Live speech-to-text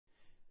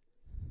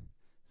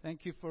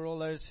Thank you for all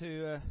those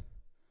who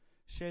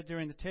shared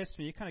during the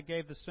testimony. You kind of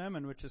gave the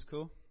sermon, which is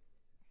cool.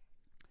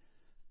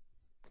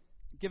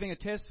 Giving a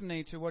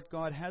testimony to what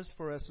God has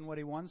for us and what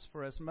He wants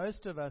for us.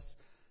 Most of us,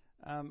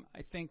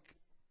 I think,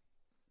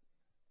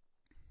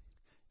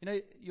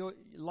 your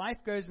life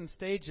goes in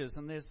stages,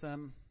 and there's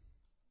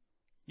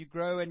you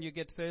grow and you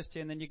get thirsty,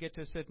 and then you get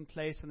to a certain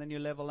place, and then you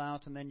level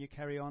out, and then you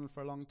carry on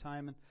for a long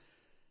time. And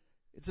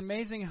it's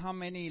amazing how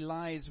many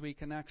lies we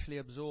can actually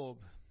absorb.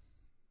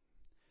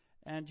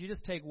 And you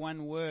just take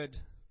one word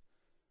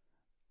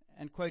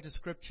and quote a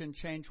scripture and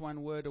change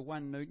one word or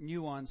one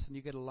nuance, and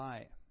you get a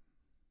lie.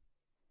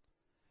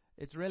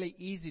 It's really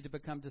easy to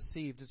become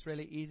deceived. It's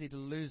really easy to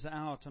lose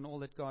out on all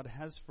that God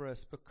has for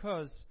us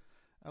because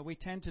we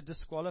tend to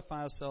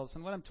disqualify ourselves.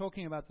 And what I'm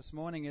talking about this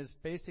morning is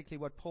basically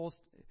what Paul's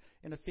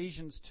in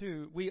Ephesians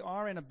 2. We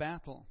are in a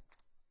battle.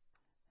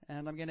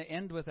 And I'm going to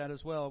end with that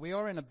as well. We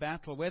are in a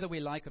battle, whether we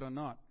like it or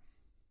not.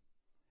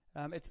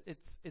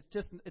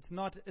 It's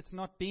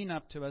not been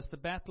up to us. The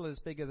battle is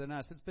bigger than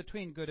us. It's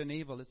between good and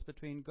evil. It's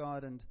between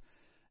God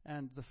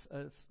and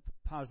the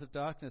powers of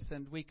darkness,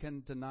 and we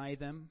can deny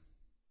them.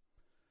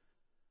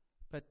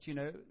 But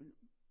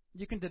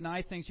you can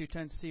deny things you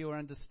don't see or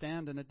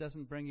understand, and it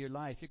doesn't bring you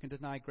life. You can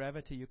deny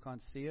gravity, you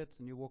can't see it,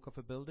 and you walk off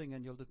a building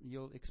and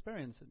you'll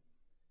experience it.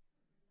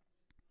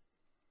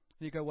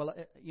 And you go, well,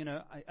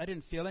 I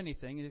didn't feel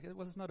anything. And you go,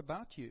 well, it's not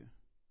about you.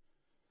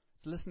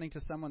 I was listening to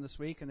someone this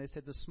week, and they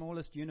said the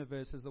smallest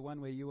universe is the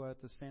one where you are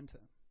at the center.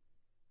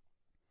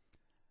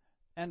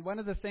 And one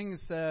of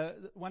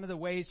the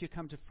ways you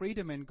come to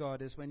freedom in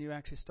God is when you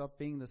actually stop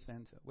being the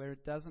center, where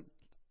it doesn't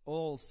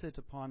all sit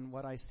upon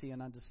what I see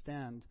and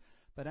understand,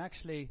 but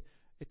actually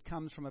it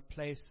comes from a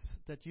place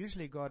that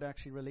usually God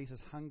actually releases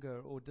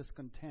hunger or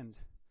discontent,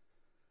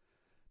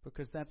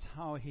 because that's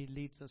how He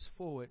leads us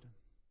forward.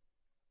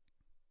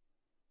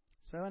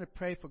 So I want to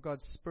pray for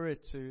God's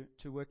Spirit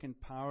to work in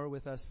power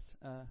with us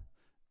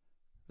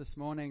this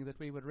morning, that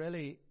we would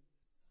really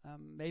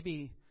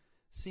maybe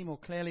see more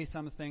clearly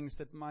some things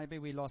that maybe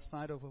we lost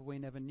sight of or we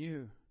never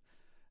knew.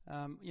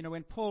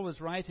 When Paul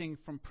was writing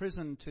from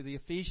prison to the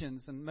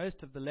Ephesians, and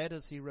most of the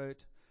letters he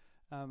wrote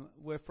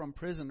were from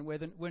prison,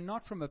 we're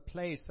not from a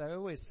place. I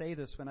always say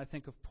this when I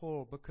think of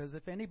Paul, because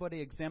if anybody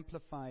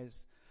exemplifies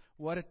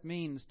what it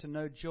means to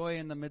know joy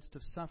in the midst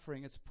of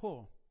suffering, it's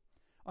Paul,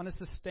 on a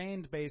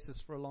sustained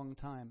basis for a long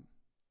time.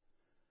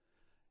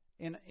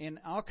 In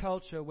our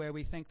culture, where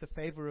we think the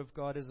favor of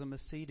God is a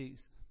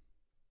Mercedes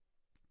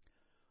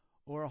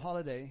or a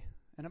holiday,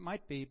 and it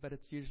might be, but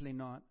it's usually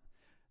not,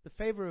 the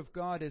favor of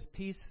God is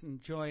peace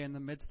and joy in the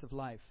midst of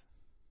life.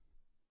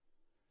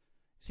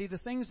 See, the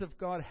things of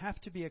God have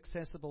to be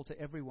accessible to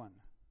everyone.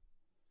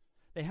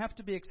 They have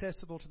to be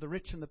accessible to the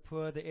rich and the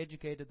poor, the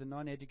educated, the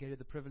non-educated,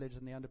 the privileged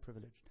and the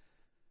underprivileged.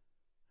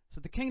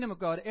 So the kingdom of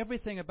God,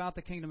 everything about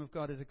the kingdom of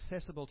God is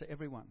accessible to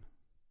everyone.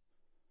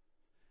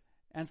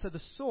 And so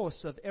the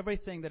source of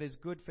everything that is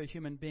good for a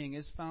human being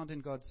is found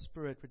in God's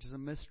Spirit, which is a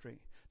mystery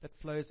that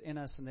flows in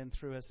us and then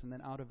through us and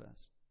then out of us.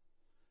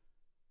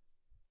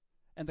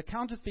 And the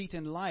counterfeit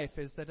in life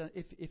is that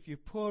if you're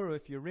poor or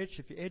if you're rich,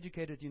 if you're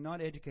educated, you're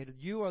not educated,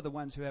 you are the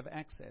ones who have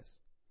access.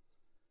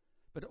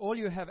 But all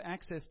you have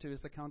access to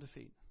is the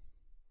counterfeit.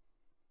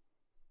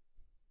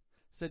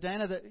 So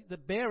Dana, the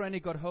bear only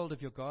got hold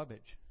of your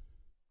garbage.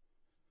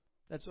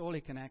 That's all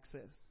he can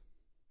access.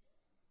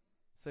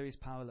 So he's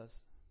powerless.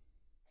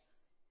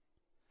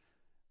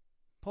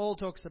 Paul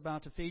talks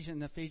about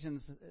Ephesians,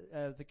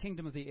 the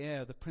kingdom of the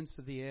air, the prince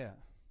of the air.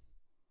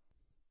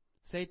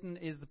 Satan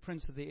is the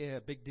prince of the air,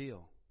 big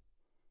deal.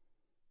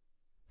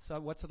 So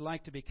what's it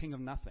like to be king of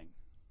nothing?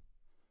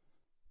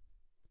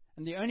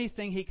 And the only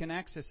thing he can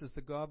access is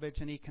the garbage,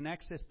 and he can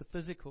access the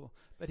physical,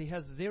 but he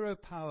has zero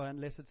power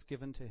unless it's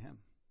given to him.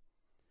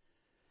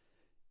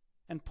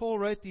 And Paul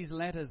wrote these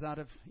letters out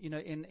of,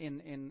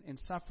 in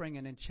suffering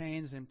and in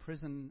chains, in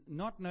prison,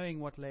 not knowing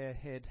what lay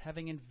ahead,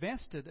 having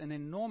invested an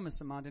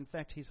enormous amount, in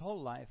fact, his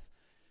whole life,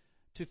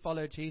 to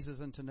follow Jesus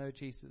and to know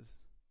Jesus.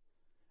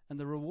 And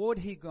the reward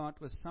he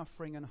got was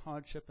suffering and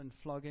hardship and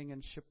flogging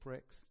and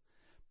shipwrecks.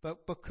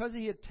 But because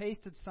he had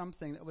tasted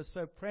something that was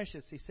so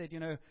precious, he said,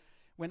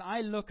 when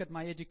I look at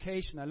my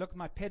education, I look at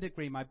my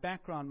pedigree, my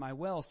background, my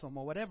wealth, or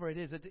whatever it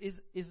is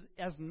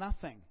as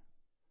nothing.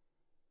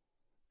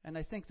 And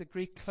I think the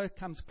Greek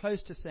comes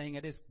close to saying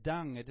it is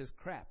dung, it is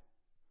crap.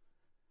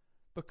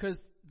 Because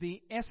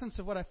the essence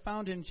of what I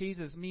found in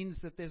Jesus means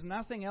that there's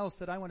nothing else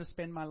that I want to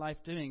spend my life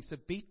doing. So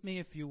beat me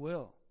if you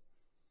will.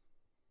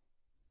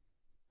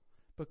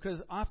 Because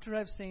after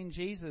I've seen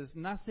Jesus,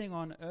 nothing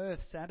on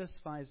earth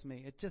satisfies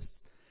me.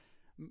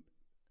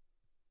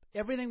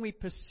 Everything we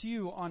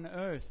pursue on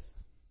earth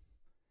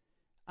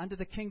under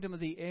the kingdom of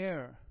the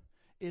air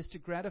is to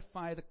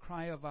gratify the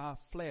cry of our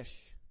flesh,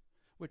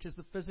 which is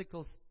the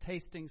physical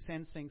tasting,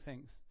 sensing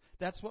things.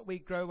 That's what we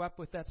grow up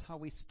with. That's how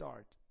we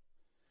start.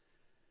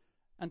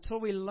 Until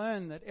we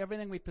learn that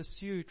everything we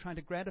pursue trying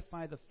to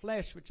gratify the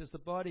flesh, which is the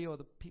body or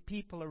the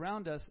people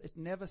around us, it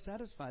never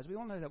satisfies. We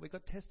all know that. We've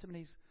got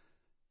testimonies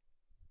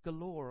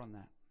galore on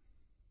that.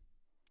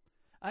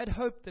 I'd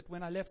hoped that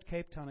when I left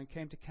Cape Town and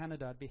came to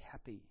Canada, I'd be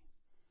happy.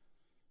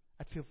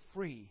 I'd feel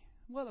free.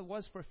 Well, it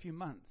was for a few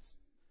months.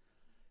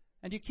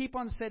 And you keep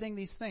on setting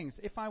these things.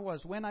 If I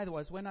was, when I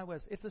was,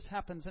 if this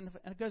happens, and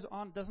it goes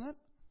on, doesn't it?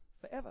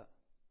 Forever.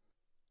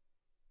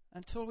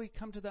 Until we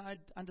come to the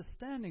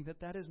understanding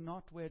that that is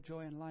not where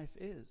joy in life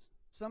is.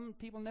 Some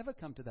people never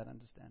come to that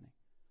understanding.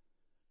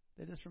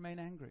 They just remain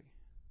angry.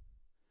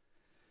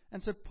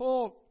 And so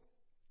Paul,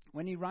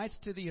 when he writes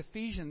to the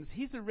Ephesians,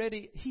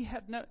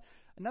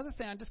 another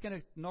thing, I'm just going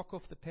to knock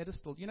off the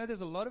pedestal. You know,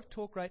 there's a lot of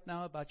talk right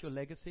now about your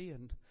legacy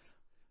and,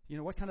 you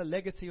know, what kind of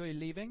legacy are you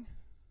leaving?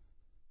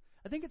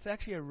 I think it's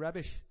actually a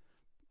rubbish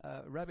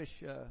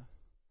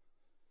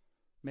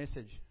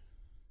message.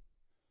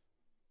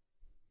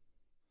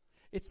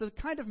 It's the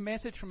kind of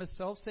message from a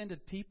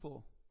self-centered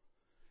people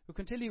who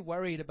can tell you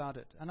worried about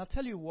it. And I'll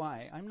tell you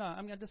why. I'm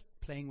just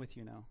playing with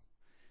you now.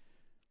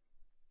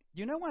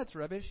 You know why it's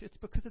rubbish? It's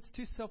because it's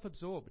too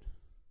self-absorbed.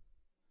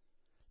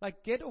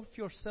 Like, get off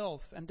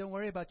yourself and don't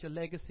worry about your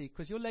legacy,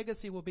 because your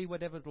legacy will be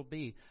whatever it will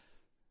be.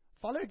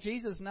 Follow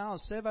Jesus now,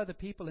 serve other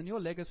people, and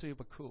your legacy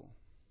will be cool.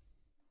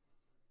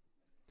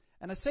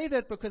 And I say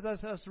that because I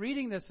was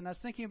reading this and I was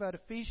thinking about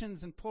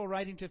Ephesians and Paul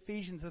writing to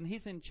Ephesians, and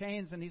he's in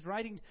chains and he's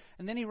writing,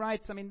 and then he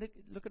writes,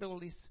 look at all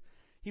these.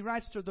 He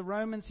writes to the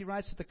Romans, he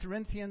writes to the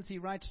Corinthians, he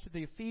writes to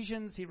the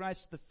Ephesians, he writes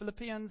to the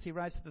Philippians, he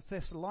writes to the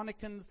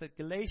Thessalonians, the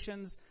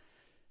Galatians,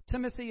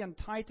 Timothy and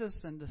Titus,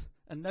 and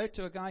a note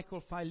to a guy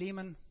called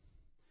Philemon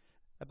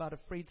about a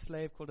freed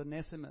slave called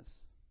Onesimus.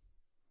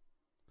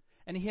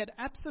 And he had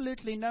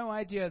absolutely no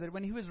idea that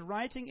when he was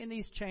writing in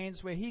these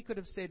chains where he could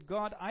have said,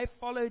 God, I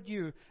followed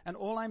you and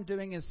all I'm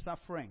doing is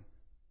suffering.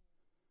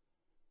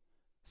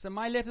 So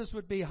my letters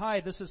would be, hi,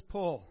 this is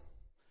Paul.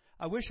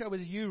 I wish I was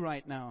you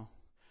right now.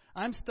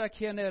 I'm stuck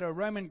here near a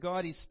Roman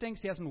guard. He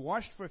stinks. He hasn't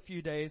washed for a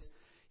few days.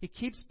 He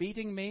keeps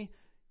beating me.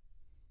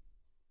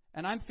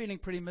 And I'm feeling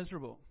pretty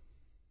miserable.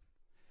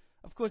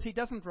 Of course, he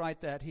doesn't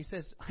write that. He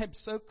says, I'm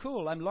so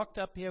cool. I'm locked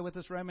up here with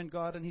this Roman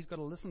guard and he's got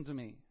to listen to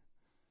me.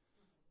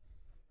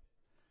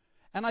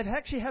 And I've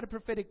actually had a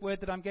prophetic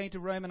word that I'm going to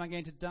Rome and I'm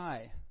going to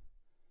die.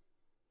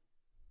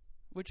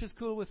 Which is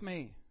cool with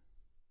me.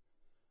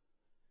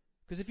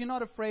 Because if you're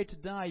not afraid to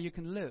die, you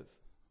can live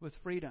with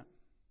freedom.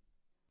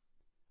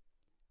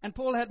 And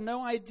Paul had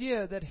no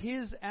idea that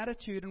his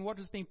attitude and what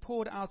was being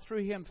poured out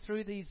through him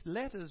through these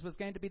letters was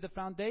going to be the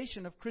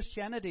foundation of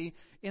Christianity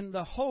in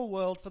the whole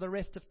world for the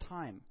rest of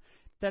time.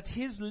 That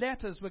his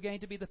letters were going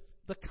to be the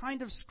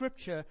kind of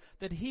scripture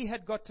that he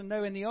had got to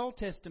know in the Old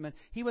Testament.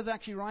 He was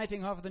actually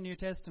writing half of the New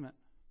Testament.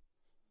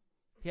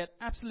 He had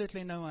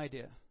absolutely no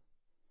idea.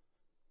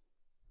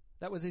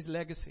 That was his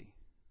legacy.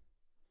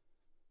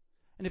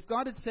 And if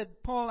God had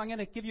said, Paul, I'm going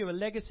to give you a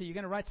legacy. You're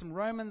going to write some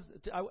Romans.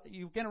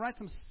 You're going to write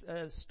some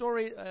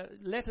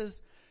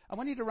letters. I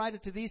want you to write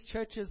it to these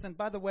churches. And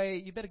by the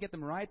way, you better get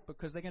them right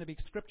because they're going to be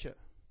scripture.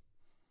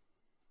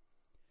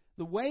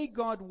 The way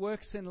God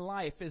works in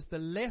life is the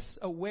less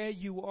aware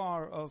you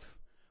are of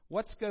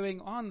what's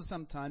going on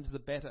sometimes, the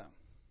better.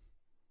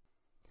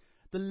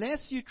 The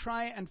less you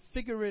try and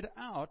figure it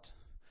out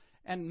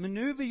and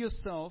maneuver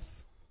yourself,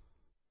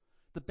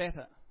 the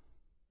better.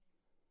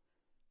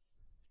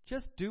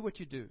 Just do what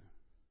you do.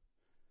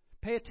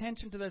 Pay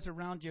attention to those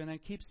around you and then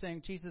keep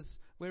saying, Jesus,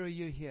 where are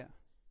you here?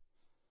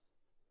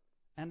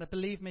 And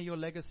believe me, your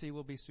legacy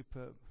will be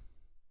superb.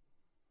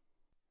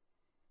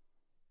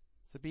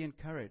 So be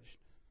encouraged.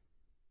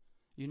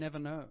 You never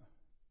know.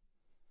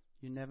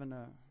 You never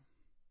know.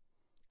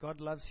 God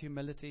loves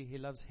humility. He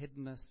loves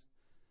hiddenness.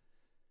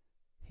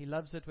 He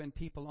loves it when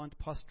people aren't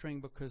posturing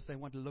because they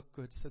want to look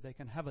good so they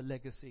can have a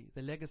legacy.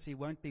 The legacy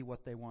won't be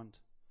what they want.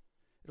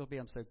 It'll be,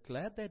 I'm so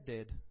glad they're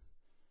dead.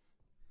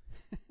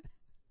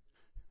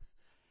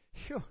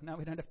 Phew, now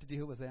we don't have to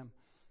deal with them.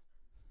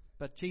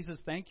 But Jesus,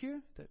 thank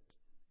you that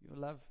your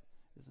love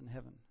is in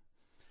heaven.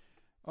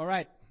 All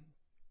right.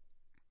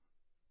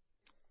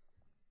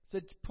 So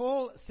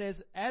Paul says,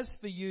 as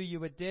for you, you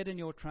were dead in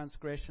your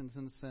transgressions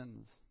and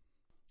sins.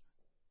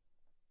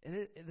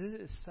 This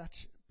is such...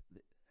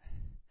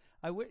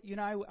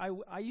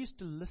 I used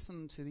to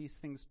listen to these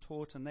things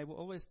taught, and they were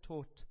always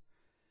taught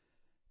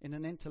in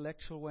an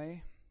intellectual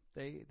way.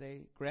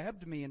 They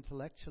grabbed me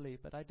intellectually,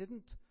 but I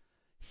didn't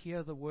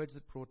hear the words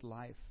that brought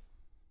life.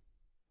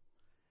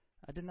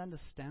 I didn't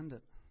understand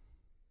it.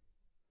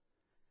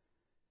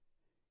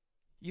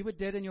 You were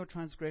dead in your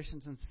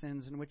transgressions and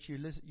sins in which you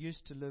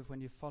used to live when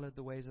you followed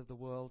the ways of the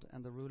world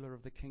and the ruler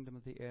of the kingdom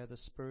of the air, the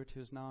spirit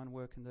who is now in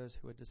work in those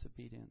who are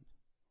disobedient.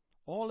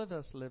 All of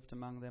us lived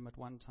among them at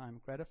one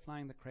time,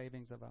 gratifying the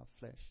cravings of our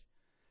flesh,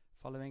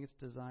 following its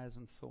desires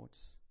and thoughts.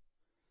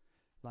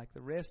 Like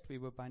the rest, we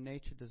were by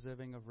nature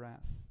deserving of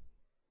wrath.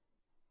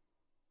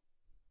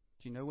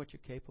 Do you know what you're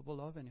capable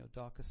of in your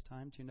darkest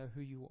time? Do you know who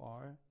you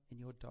are in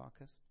your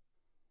darkest?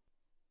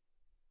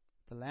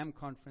 The Lamb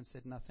Conference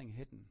said nothing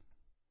hidden.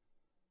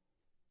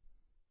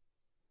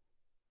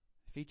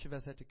 If each of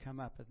us had to come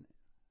up and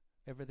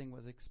everything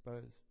was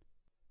exposed.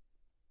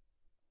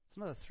 It's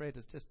not a threat,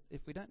 it's just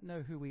if we don't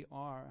know who we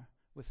are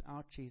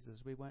without Jesus,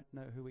 we won't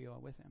know who we are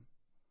with him.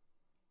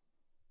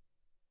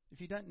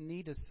 If you don't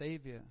need a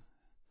Savior,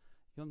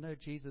 you'll know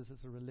Jesus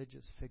as a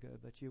religious figure,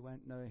 but you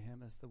won't know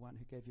him as the one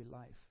who gave you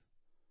life.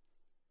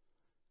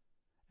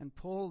 And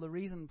Paul, the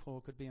reason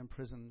Paul could be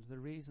imprisoned, the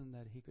reason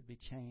that he could be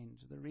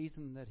changed, the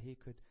reason that he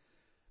could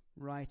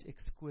write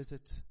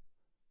exquisite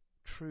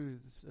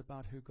truths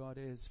about who God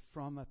is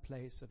from a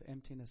place of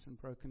emptiness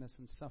and brokenness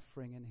and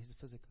suffering in his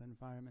physical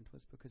environment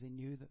was because he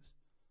knew this.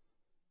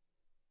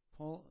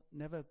 Paul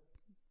never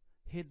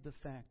hid the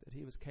fact that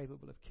he was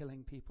capable of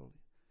killing people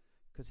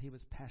because he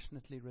was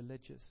passionately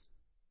religious,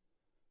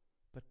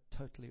 but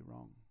totally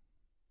wrong.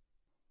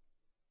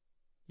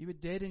 You were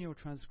dead in your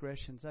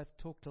transgressions. I've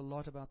talked a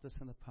lot about this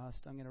in the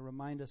past. I'm going to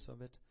remind us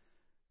of it.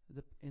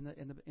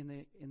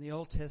 In the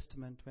Old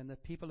Testament, when the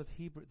people of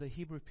the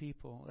Hebrew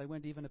people, they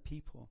weren't even a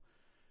people,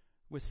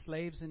 were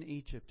slaves in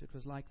Egypt, it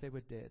was like they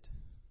were dead.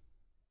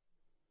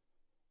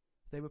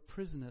 They were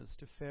prisoners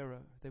to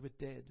Pharaoh. They were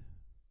dead.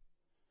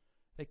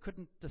 They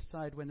couldn't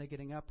decide when they're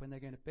getting up, when they're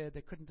going to bed.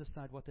 They couldn't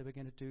decide what they were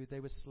going to do.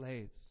 They were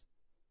slaves.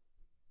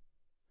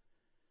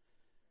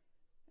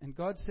 And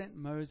God sent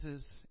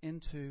Moses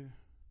into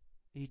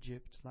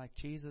Egypt, like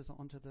Jesus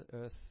onto the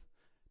earth,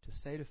 to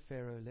say to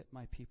Pharaoh, let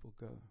my people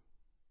go.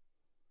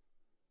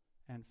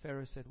 And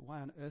Pharaoh said,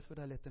 why on earth would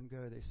I let them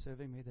go? They're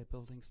serving me, they're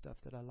building stuff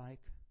that I like.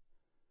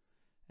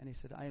 And he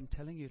said, I am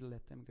telling you to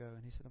let them go.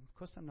 And he said, of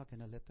course I'm not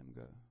going to let them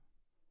go.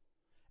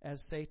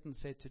 As Satan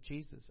said to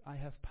Jesus, I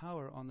have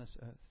power on this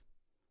earth.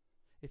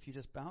 If you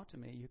just bow to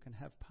me, you can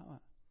have power.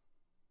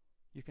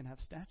 You can have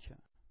stature.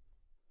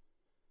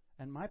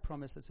 And my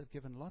promises have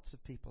given lots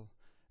of people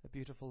a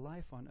beautiful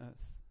life on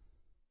earth.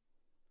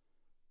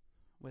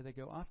 Where they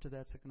go after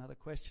that's another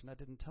question. I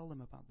didn't tell them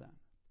about that.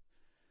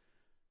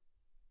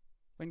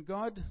 When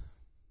God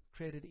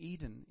created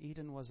Eden,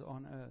 Eden was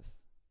on earth.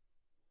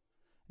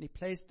 And he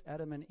placed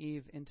Adam and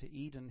Eve into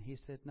Eden. He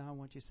said, now I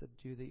want you to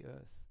subdue the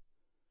earth.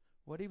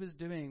 What he was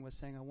doing was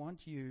saying, I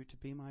want you to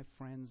be my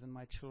friends and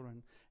my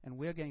children, and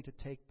we're going to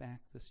take back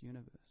this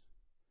universe,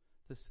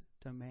 this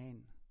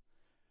domain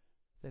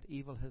that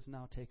evil has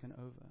now taken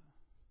over.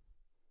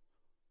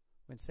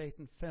 When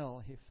Satan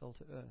fell, he fell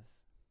to earth.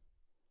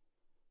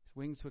 His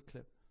wings were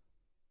clipped.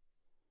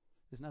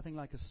 There's nothing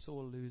like a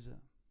sore loser.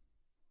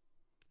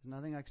 There's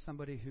nothing like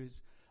somebody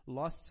who's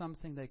lost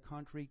something they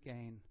can't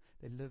regain.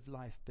 They live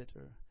life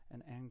bitter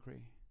and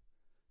angry,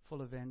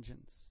 full of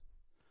vengeance.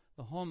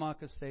 The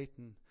hallmark of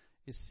Satan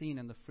is seen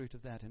in the fruit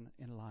of that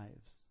in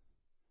lives.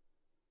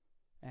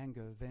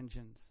 Anger,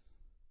 vengeance,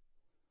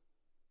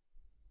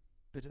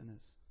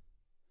 bitterness.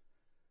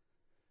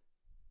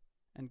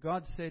 And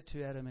God said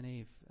to Adam and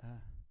Eve,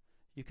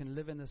 you can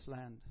live in this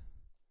land,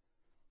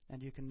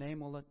 and you can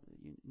name all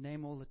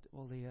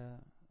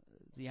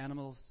the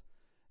animals,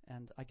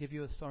 and I give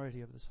you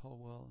authority over this whole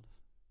world.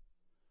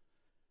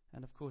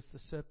 And of course the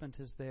serpent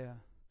is there,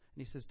 and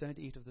he says, don't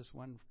eat of this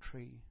one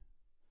tree.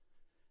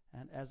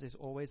 And as is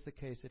always the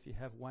case, if you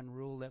have one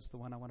rule, that's the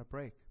one I want to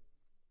break.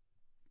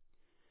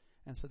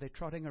 And so they're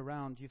trotting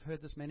around. You've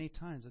heard this many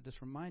times. I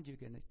just remind you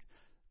again that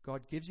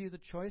God gives you the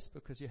choice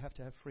because you have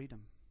to have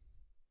freedom.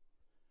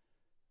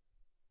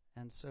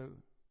 And so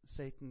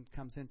Satan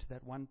comes into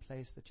that one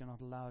place that you're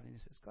not allowed, and he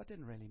says, God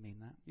didn't really mean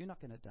that. You're not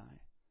going to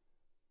die.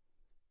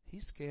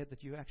 He's scared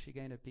that you're actually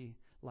going to be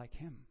like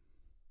him.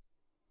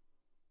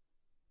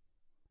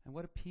 And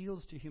what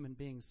appeals to human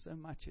beings so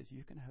much is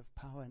you can have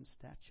power and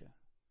stature.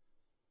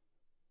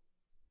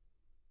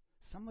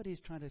 Somebody's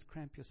trying to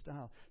cramp your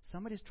style.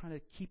 Somebody's trying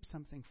to keep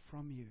something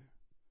from you.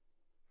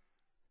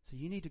 So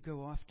you need to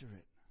go after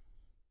it.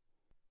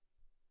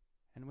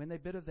 And when they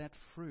bit of that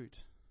fruit,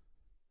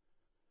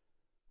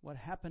 what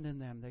happened in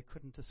them they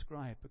couldn't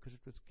describe, because it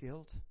was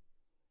guilt,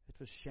 it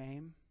was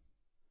shame,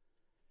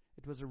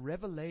 it was a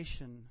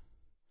revelation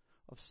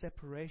of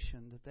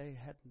separation that they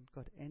hadn't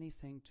got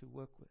anything to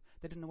work with.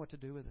 They didn't know what to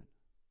do with it.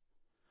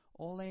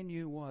 All they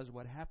knew was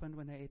what happened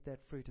when they ate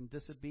that fruit, and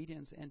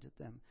disobedience entered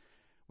them.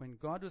 When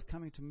God was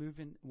coming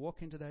to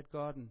walk into that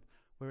garden,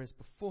 whereas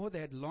before they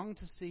had longed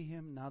to see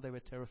him, now they were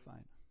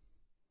terrified.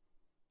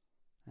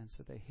 And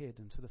so they hid.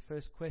 And so the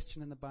first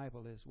question in the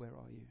Bible is, where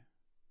are you?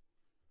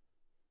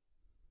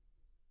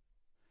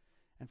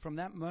 And from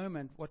that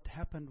moment, what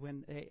happened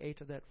when they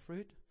ate of that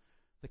fruit?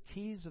 The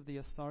keys of the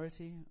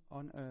authority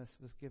on earth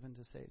was given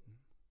to Satan.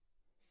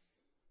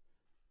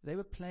 They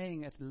were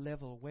playing at a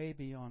level way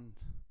beyond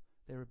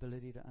their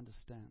ability to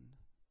understand.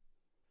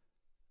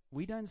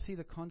 We don't see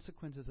the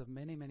consequences of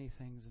many, many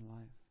things in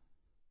life.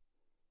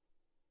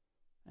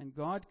 And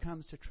God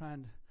comes to try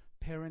and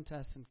parent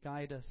us and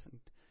guide us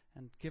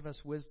and give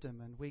us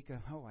wisdom. And we go,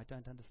 oh, I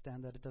don't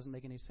understand that. It doesn't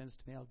make any sense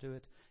to me. I'll do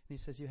it. And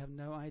he says, you have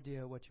no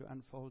idea what you're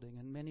unfolding.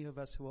 And many of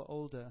us who are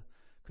older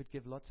could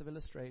give lots of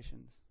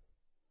illustrations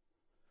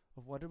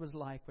of what it was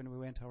like when we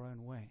went our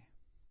own way,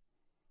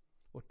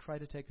 or try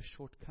to take a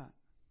shortcut.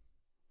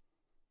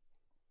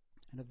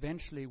 And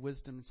eventually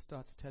wisdom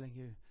starts telling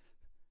you,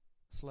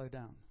 slow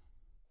down.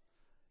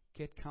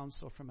 Get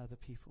counsel from other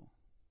people.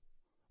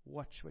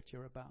 Watch what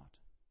you're about.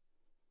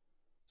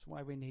 That's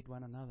why we need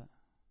one another.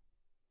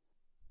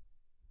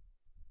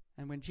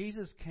 And when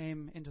Jesus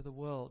came into the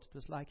world, it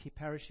was like he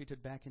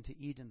parachuted back into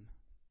Eden.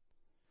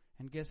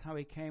 And guess how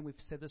he came? We've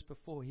said this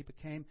before. He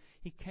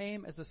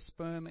came as a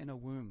sperm in a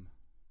womb.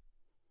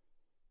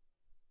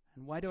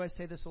 And why do I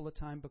say this all the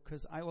time?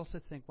 Because I also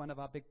think one of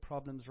our big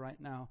problems right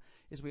now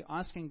is we're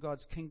asking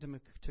God's kingdom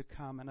to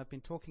come. And I've been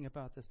talking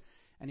about this.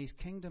 And his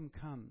kingdom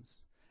comes.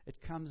 It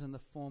comes in the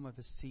form of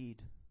a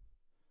seed.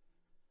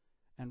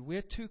 And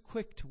we're too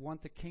quick to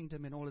want the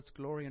kingdom in all its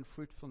glory and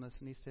fruitfulness.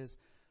 And he says,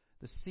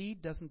 the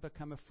seed doesn't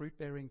become a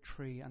fruit-bearing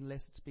tree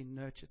unless it's been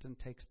nurtured and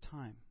takes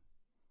time.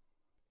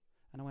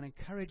 And I want to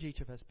encourage each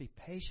of us, be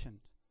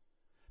patient.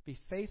 Be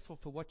faithful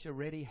for what you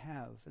already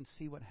have and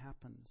see what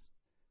happens.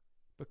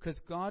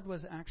 Because God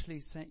was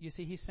actually sent, you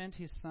see, he sent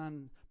his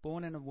son,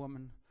 born in a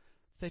woman.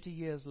 30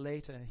 years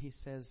later, he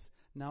says,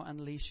 now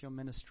unleash your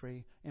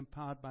ministry,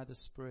 empowered by the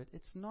Spirit.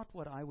 It's not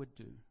what I would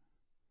do.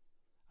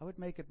 I would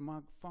make it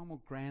far more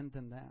grand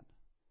than that.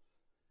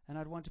 And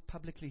I'd want to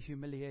publicly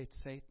humiliate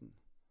Satan.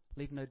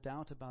 Leave no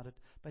doubt about it.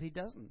 But he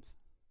doesn't.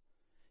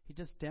 He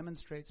just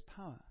demonstrates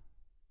power.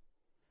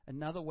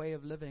 Another way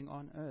of living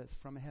on earth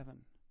from heaven.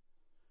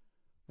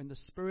 When the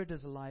Spirit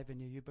is alive in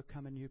you, you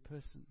become a new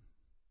person.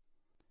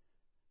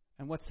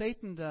 And what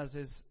Satan does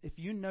is, if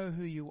you know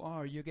who you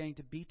are, you're going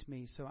to beat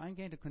me. So I'm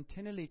going to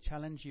continually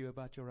challenge you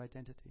about your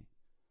identity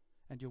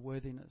and your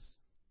worthiness.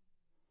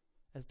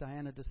 As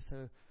Diana just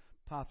so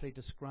powerfully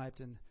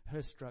described in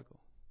her struggle.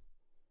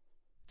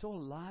 It's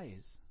all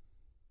lies.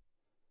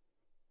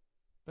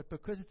 But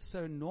because it's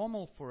so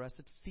normal for us,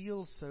 it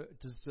feels so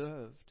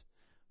deserved,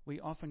 we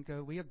often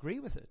go, we agree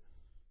with it.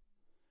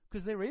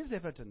 Because there is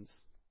evidence.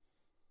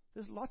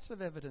 There's lots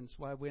of evidence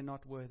why we're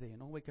not worthy.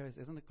 And all we go is,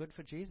 isn't it good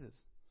for Jesus?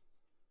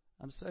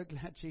 I'm so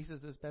glad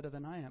Jesus is better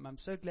than I am. I'm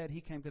so glad he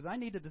came because I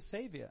needed a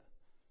Savior.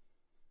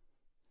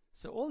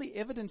 So all the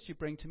evidence you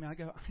bring to me, I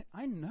go,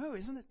 I know,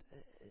 isn't it?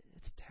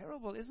 It's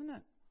terrible, isn't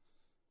it?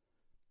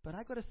 But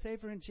I got a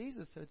Savior in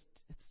Jesus, so it's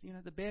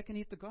the bear can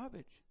eat the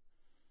garbage.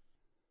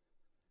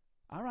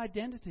 Our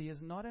identity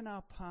is not in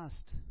our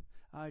past.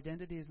 Our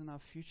identity is in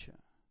our future.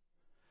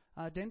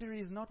 Our identity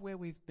is not where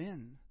we've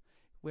been.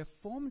 We're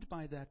formed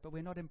by that, but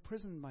we're not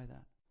imprisoned by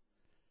that.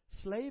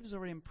 Slaves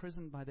are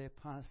imprisoned by their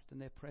past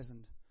and their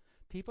present.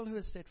 People who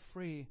are set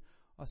free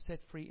are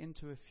set free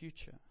into a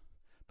future.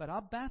 But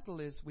our battle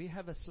is we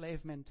have a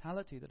slave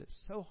mentality that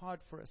is so hard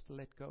for us to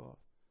let go of.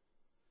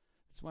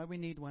 That's why we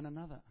need one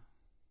another.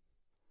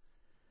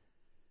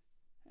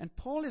 And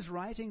Paul is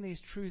writing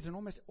these truths in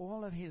almost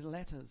all of his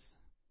letters.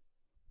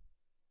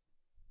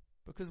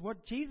 Because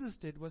what Jesus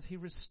did was he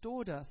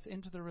restored us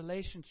into the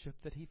relationship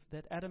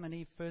that Adam and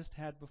Eve first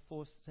had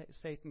before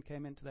Satan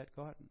came into that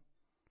garden.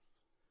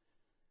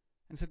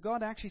 And so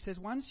God actually says,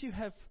 once you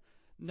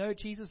know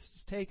Jesus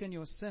has taken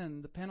your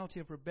sin, the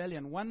penalty of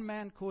rebellion, one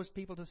man caused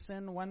people to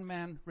sin, one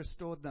man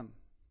restored them,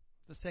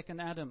 the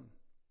second Adam.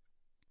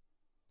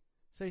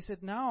 So he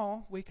said,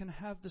 now we can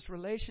have this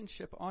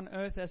relationship on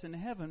earth as in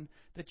heaven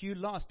that you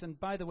lost. And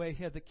by the way,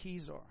 here the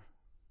keys are.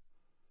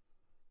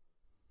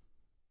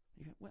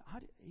 You go, well,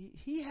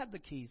 he had the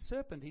keys,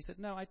 serpent. He said,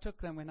 no, I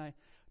took them when I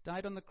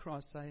died on the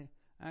cross. I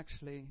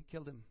actually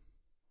killed him.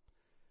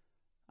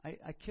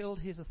 I killed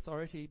his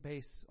authority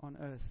base on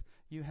earth.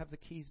 You have the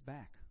keys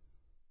back.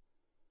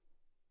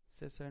 It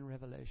says so in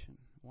Revelation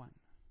 1.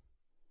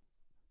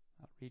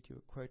 I'll read you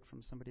a quote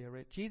from somebody I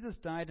read. Jesus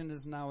died and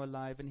is now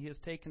alive, and he has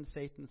taken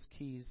Satan's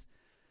keys.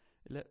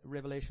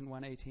 Revelation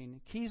 1:18.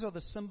 Keys are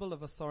the symbol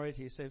of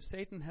authority. So if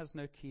Satan has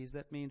no keys,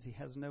 that means he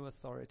has no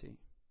authority.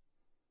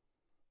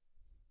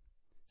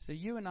 So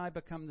you and I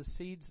become the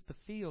seeds, the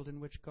field in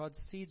which God's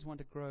seeds want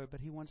to grow,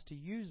 but he wants to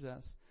use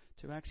us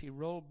to actually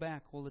roll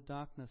back all the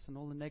darkness and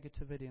all the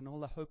negativity and all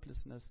the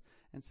hopelessness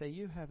and say,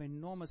 you have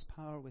enormous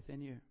power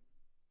within you.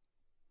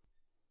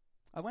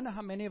 I wonder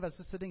how many of us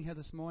are sitting here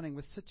this morning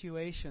with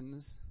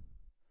situations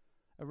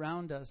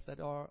around us that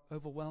are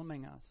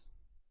overwhelming us.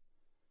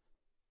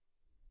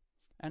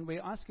 And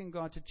we're asking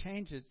God to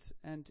change it,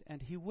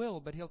 and he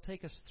will, but he'll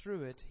take us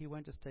through it. He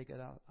won't just take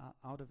it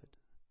out of it.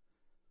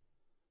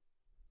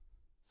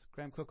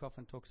 Graham Cook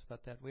often talks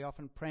about that. We're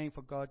often praying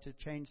for God to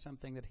change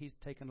something that he's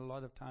taken a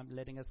lot of time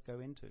letting us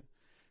go into,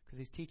 because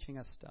he's teaching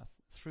us stuff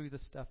through the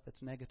stuff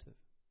that's negative.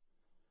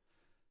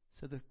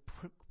 So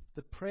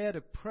the prayer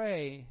to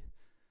pray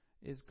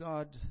is,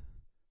 God,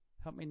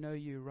 help me know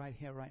you right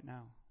here, right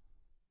now.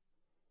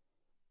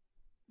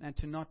 And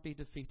to not be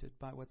defeated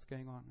by what's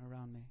going on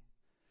around me.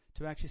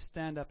 To actually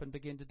stand up and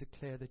begin to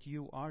declare that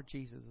you are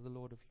Jesus, the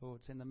Lord of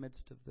Lords, in the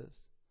midst of this.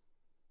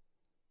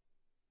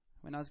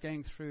 When I was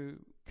going through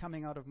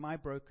coming out of my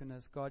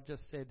brokenness, God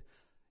just said,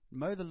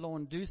 mow the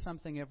lawn, do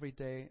something every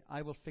day.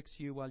 I will fix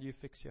you while you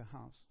fix your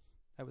house.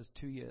 That was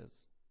 2 years.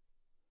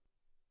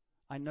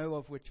 I know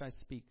of which I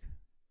speak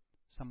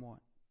somewhat.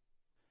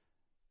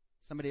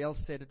 Somebody else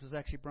said, it was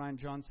actually Brian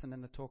Johnson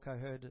in the talk I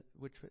heard,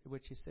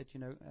 which he said,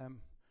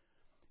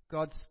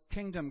 God's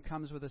kingdom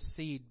comes with a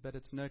seed, but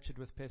it's nurtured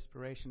with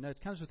perspiration. No,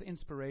 it comes with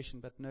inspiration,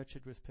 but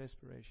nurtured with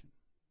perspiration.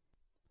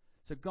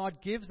 So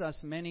God gives us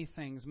many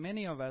things.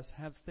 Many of us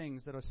have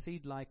things that are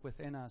seed-like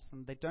within us,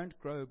 and they don't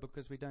grow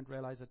because we don't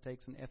realize it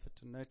takes an effort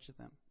to nurture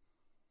them,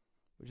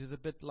 which is a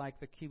bit like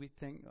the Kiwi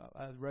thing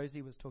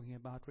Rosie was talking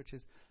about, which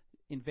is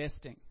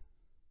investing.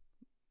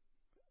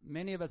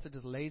 Many of us are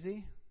just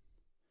lazy,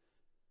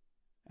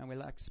 and we're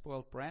like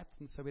spoiled brats,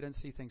 and so we don't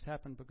see things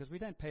happen because we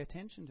don't pay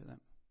attention to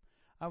them.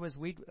 I was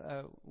weed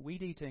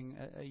eating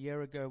a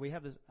year ago.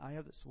 I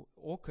have this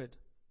orchid.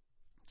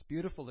 It's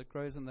beautiful. It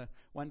grows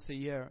once a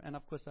year, and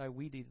of course I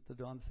weed eated the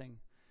darn thing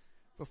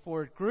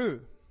before it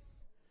grew.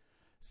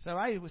 So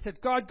I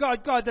said, God,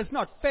 that's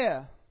not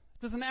fair.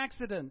 It was an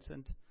accident,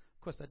 and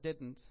of course I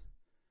didn't.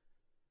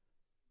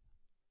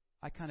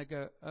 I kind of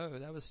go, oh,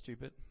 that was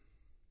stupid.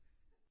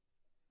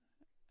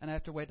 And I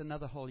have to wait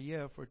another whole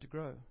year for it to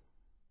grow.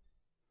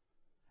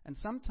 And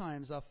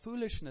sometimes our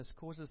foolishness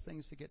causes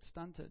things to get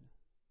stunted.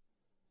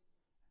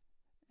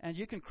 And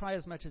you can cry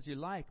as much as you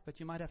like, but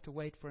you might have to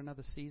wait for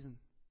another season.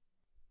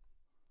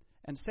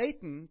 And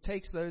Satan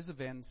takes those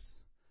events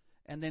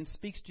and then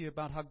speaks to you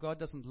about how God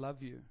doesn't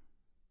love you.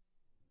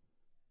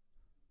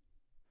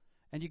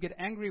 And you get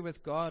angry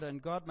with God,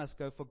 and God must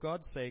go, for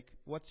God's sake,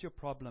 what's your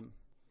problem?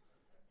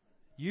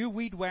 You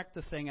weed whack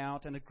the thing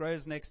out, and it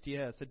grows next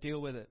year, so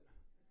deal with it.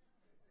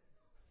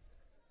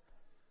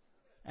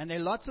 And there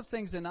are lots of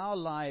things in our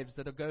lives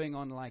that are going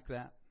on like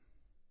that.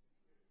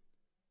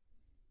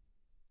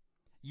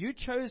 You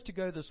chose to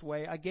go this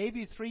way. I gave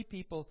you 3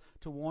 people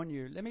to warn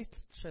you. Let me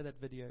show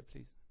that video,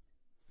 please.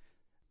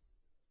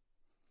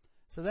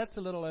 So that's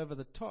a little over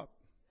the top.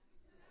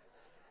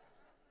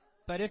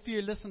 But if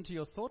you listen to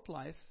your thought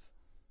life,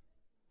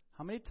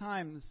 how many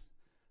times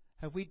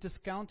have we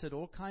discounted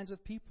all kinds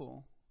of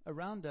people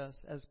around us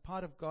as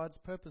part of God's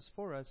purpose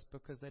for us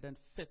because they don't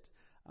fit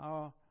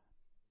our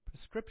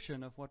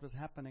prescription of what was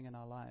happening in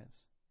our lives?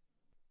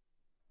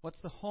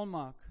 What's the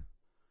hallmark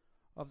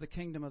of the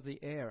kingdom of the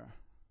air?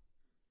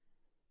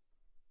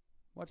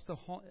 What do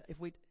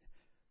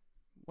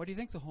you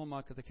think the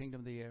hallmark of the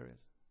kingdom of the air is?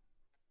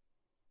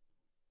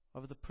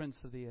 Of the prince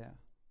of the air.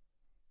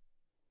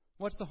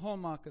 What's the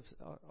hallmark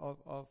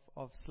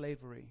of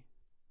slavery?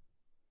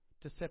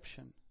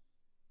 Deception.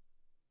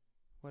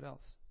 What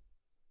else?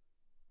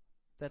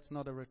 That's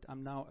not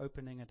I'm now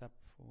opening it up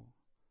for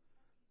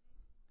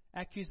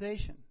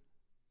accusation.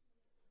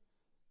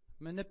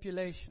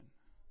 Manipulation.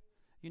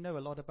 You know a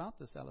lot about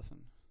this, Alison.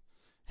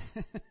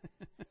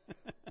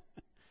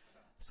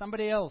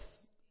 Somebody else.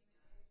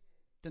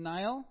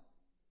 Denial.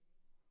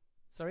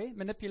 Sorry,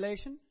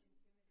 manipulation.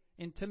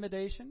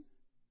 Intimidation.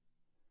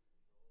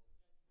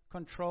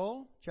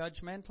 Control.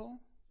 Judgmental.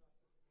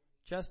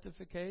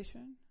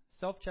 Justification.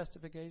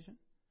 Self-justification.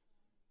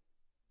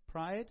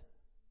 Pride.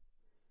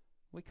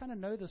 We kind of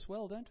know this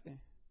well, don't we?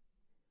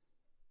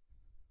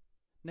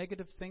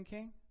 Negative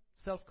thinking.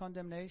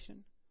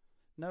 Self-condemnation.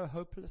 No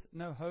hope,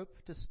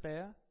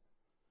 despair.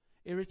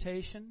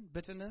 Irritation,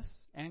 bitterness,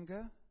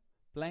 anger,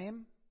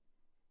 blame.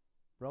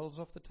 Rolls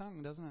off the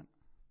tongue, doesn't it?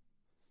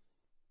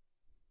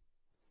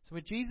 So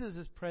where Jesus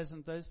is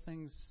present, those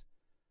things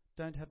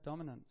don't have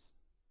dominance.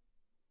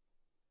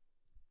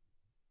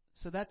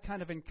 So that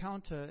kind of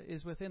encounter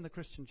is within the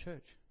Christian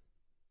church.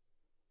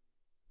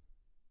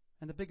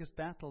 And the biggest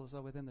battles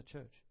are within the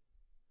church.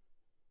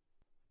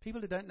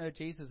 People who don't know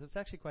Jesus, it's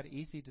actually quite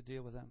easy to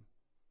deal with them.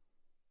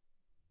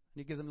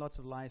 You give them lots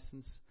of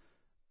license,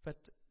 but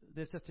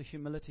there's just a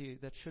humility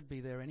that should be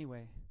there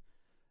anyway.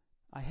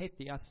 I hate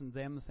the us and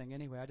them thing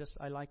anyway.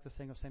 I like the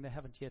thing of saying they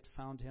haven't yet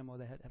found him or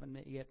they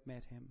haven't yet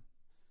met him.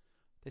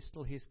 They're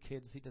still his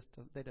kids.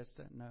 They just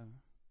don't know.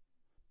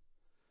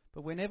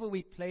 But whenever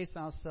we place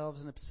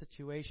ourselves in a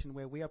situation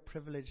where we are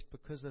privileged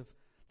because of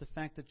the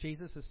fact that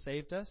Jesus has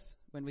saved us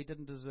when we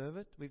didn't deserve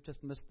it, we've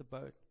just missed the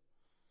boat.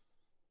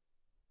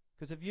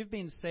 Because if you've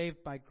been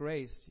saved by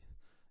grace,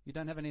 you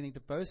don't have anything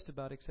to boast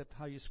about except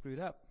how you screwed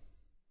up.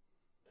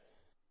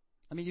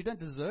 I mean, you don't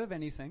deserve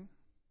anything.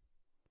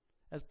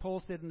 As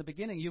Paul said in the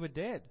beginning, you were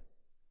dead.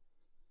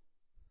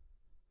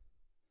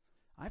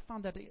 I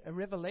found that a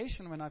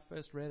revelation when I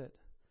first read it.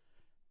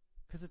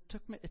 Because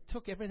it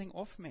took everything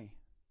off me.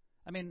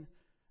 I mean,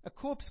 a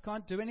corpse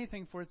can't do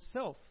anything for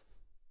itself.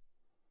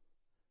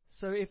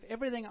 So if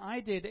everything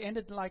I did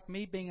ended like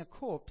me being a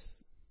corpse,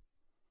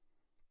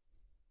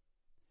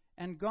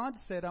 and God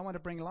said, I want to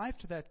bring life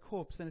to that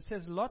corpse, and it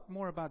says a lot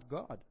more about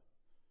God.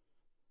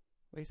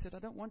 Where he said, I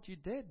don't want you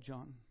dead,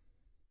 John.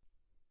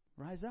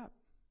 Rise up.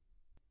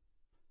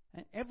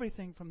 And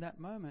everything from that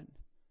moment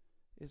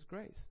is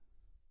grace.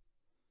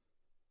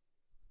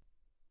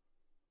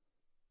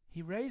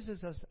 He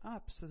raises us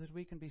up so that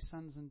we can be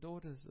sons and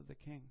daughters of the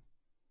King.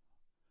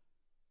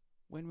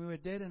 When we were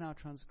dead in our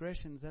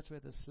transgressions, that's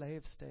where the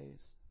slave stays.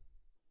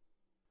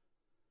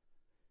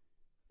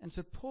 And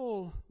so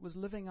Paul was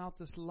living out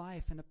this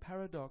life in a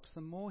paradox. The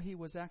more he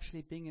was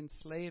actually being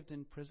enslaved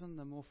in prison,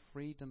 the more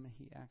freedom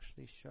he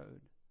actually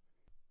showed.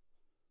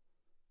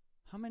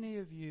 How many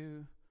of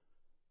you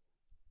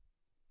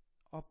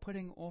are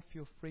putting off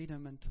your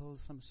freedom until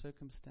some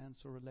circumstance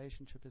or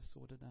relationship is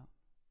sorted out?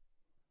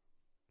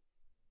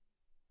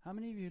 How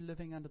many of you are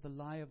living under the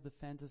lie of the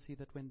fantasy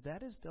that when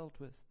that is dealt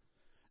with,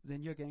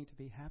 then you're going to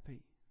be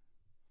happy?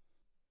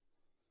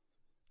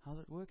 How's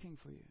it working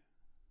for you?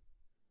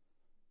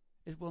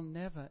 It will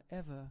never,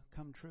 ever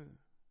come true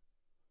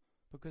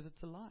because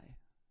it's a lie.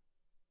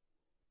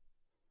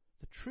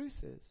 The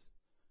truth is,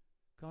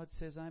 God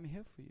says, I'm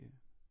here for you.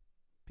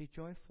 Be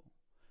joyful.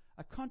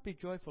 I can't be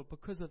joyful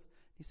because of,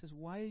 he says,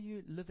 why are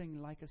you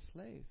living like a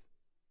slave?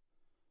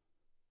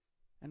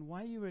 And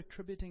why are you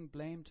attributing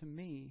blame to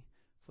me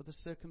for the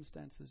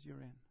circumstances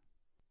you're in?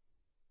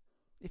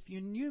 If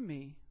you knew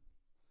me,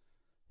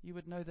 you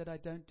would know that I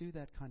don't do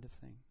that kind of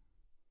thing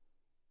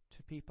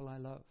to people I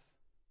love.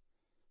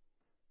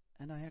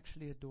 And I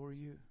actually adore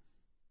you.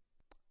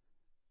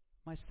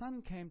 My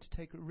Son came to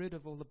take rid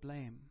of all the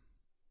blame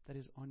that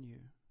is on you,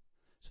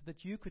 so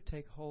that you could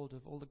take hold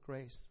of all the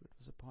grace that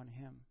was upon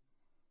him.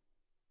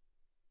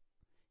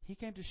 He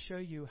came to show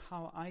you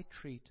how I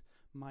treat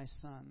my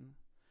Son,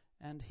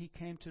 and he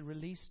came to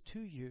release to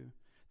you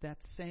that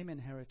same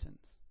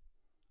inheritance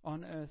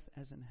on earth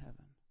as in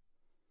heaven.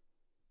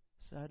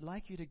 So I'd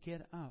like you to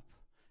get up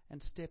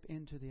and step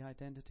into the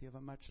identity of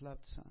a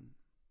much-loved son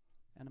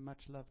and a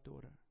much-loved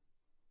daughter.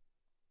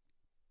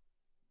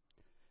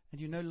 And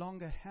you no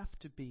longer have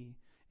to be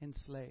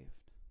enslaved.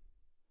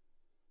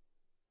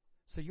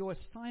 So your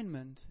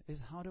assignment is,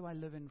 how do I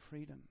live in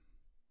freedom?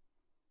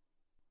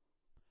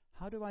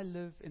 How do I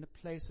live in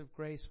a place of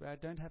grace where I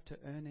don't have to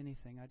earn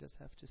anything, I just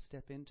have to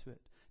step into it?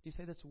 You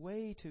say that's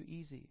way too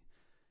easy.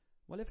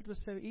 Well, if it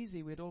was so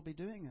easy, we'd all be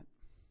doing it.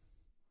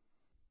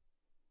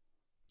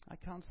 I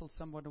counseled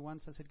someone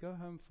once. I said, go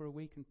home for a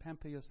week and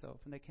pamper yourself.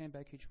 And they came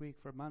back each week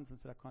for a month and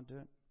said, I can't do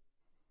it.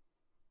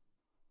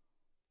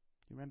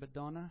 You remember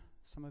Donna,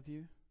 some of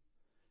you?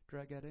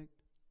 Drug addict.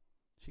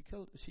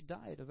 She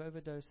died of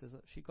overdoses.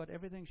 She got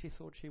everything she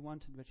thought she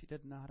wanted, but she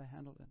didn't know how to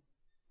handle it.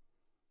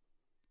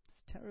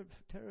 It's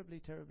terribly,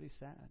 terribly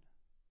sad.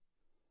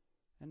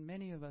 And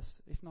many of us,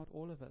 if not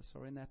all of us,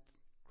 are in that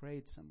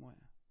grade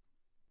somewhere.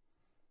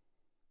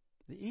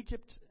 The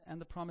Egypt and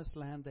the Promised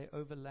Land, they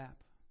overlap.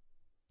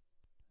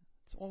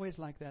 It's always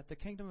like that. The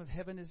kingdom of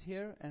heaven is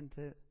here, and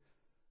the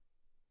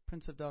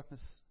Prince of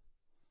Darkness,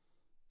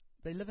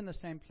 they live in the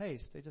same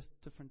place. They're just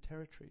different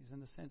territories in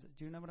the sense.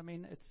 Do you know what I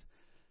mean? It's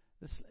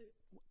this.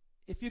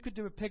 If you could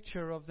do a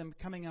picture of them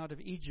coming out of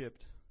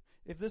Egypt,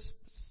 if this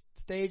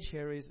stage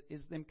here is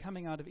them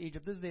coming out of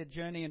Egypt, this is their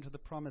journey into the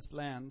Promised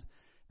Land.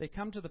 They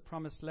come to the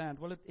Promised Land.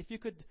 Well, if you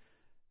could,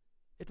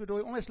 it would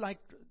almost like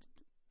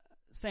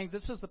saying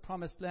this was the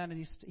Promised Land,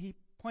 and he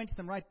points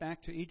them right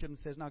back to Egypt and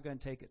says, now go and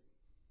take it.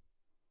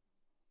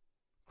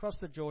 Cross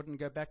the Jordan,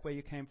 go back where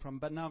you came from,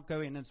 but now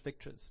go in as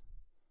victors.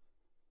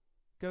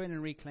 Go in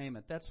and reclaim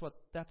it. That's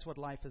what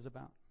life is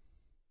about.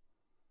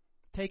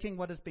 Taking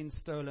what has been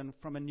stolen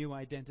from a new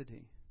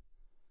identity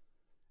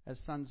as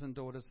sons and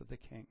daughters of the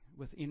King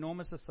with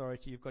enormous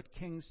authority. You've got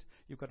kings,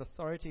 you've got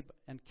authority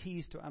and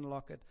keys to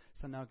unlock it,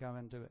 so now go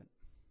and do it.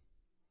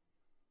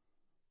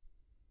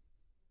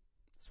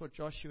 That's what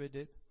Joshua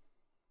did.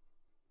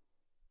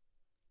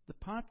 The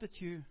part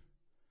that you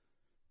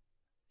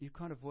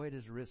can't avoid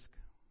is risk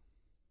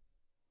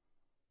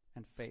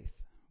and faith,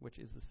 which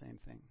is the same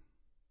thing.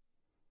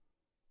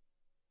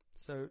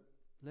 So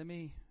let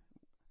me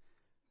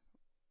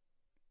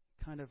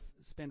kind of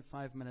spend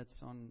 5 minutes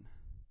on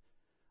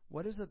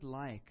what is it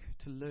like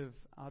to live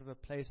out of a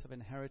place of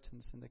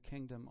inheritance in the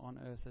kingdom on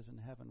earth as in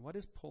heaven. What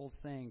is Paul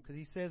saying? Because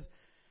he says,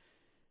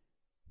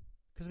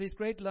 because of his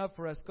great love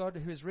for us, God,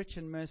 who is rich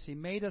in mercy,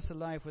 made us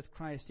alive with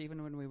Christ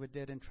even when we were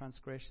dead in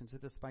transgressions.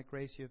 It is by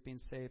grace you have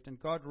been saved.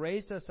 And God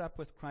raised us up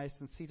with Christ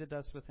and seated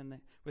us with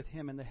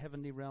him in the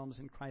heavenly realms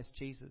in Christ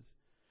Jesus.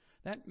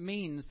 That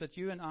means that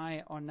you and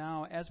I are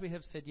now, as we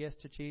have said yes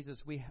to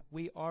Jesus,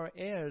 we are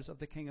heirs of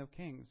the King of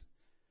Kings.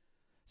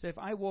 So if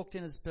I walked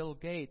in as Bill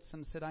Gates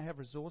and said, I have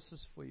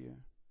resources for you,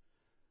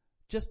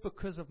 just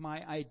because of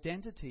my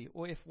identity,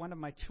 or if one of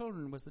my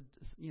children was,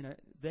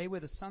 they were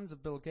the sons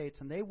of Bill Gates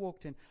and they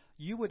walked in,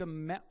 you would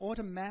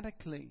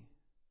automatically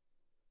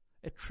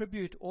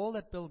attribute all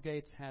that Bill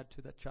Gates had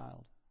to that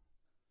child.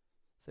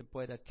 Say,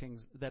 boy,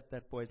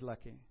 that boy's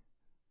lucky.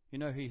 You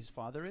know who his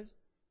father is?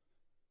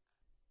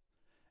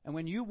 And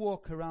when you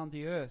walk around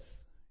the earth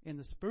in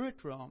the spirit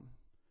realm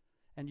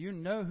and you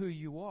know who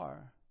you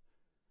are,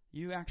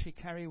 you actually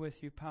carry with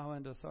you power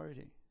and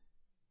authority.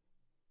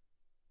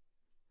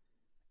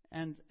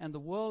 And the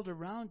world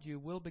around you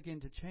will begin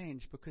to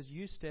change because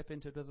you step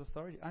into the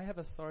authority. I have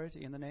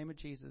authority in the name of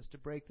Jesus to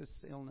break this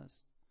illness.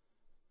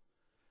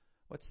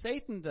 What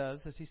Satan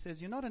does is he says,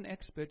 you're not an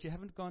expert, you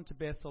haven't gone to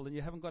Bethel, and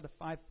you haven't got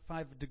a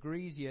five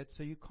degrees yet,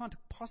 so you can't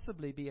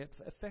possibly be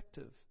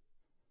effective.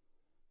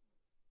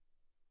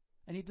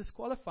 And he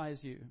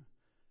disqualifies you.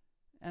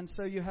 And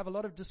so you have a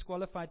lot of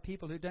disqualified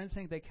people who don't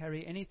think they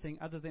carry anything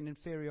other than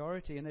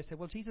inferiority. And they say,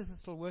 well, Jesus is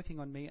still working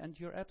on me, and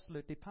you're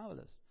absolutely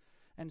powerless.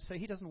 And so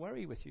he doesn't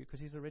worry with you because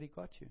he's already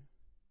got you.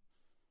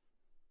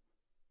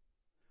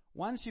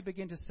 Once you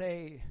begin to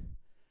say,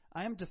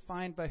 I am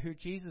defined by who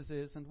Jesus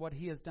is and what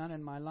he has done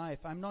in my life.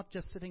 I'm not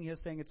just sitting here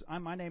saying,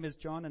 my name is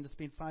John and it's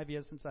been 5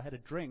 years since I had a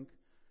drink.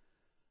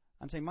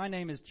 I'm saying my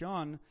name is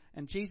John,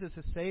 and Jesus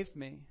has saved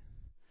me,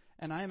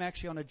 and I am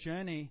actually on a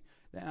journey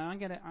that I'm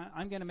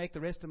going to make the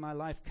rest of my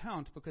life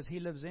count because He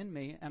lives in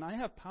me, and I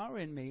have power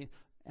in me,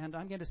 and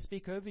I'm going to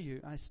speak over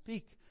you. I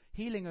speak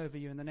healing over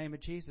you in the name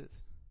of Jesus.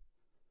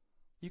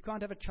 You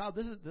can't have a child.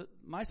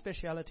 My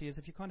speciality is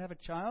if you can't have a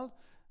child,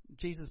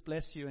 Jesus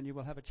bless you, and you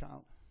will have a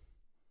child.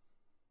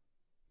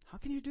 How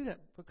can you do that?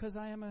 Because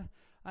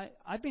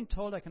I've been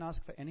told I can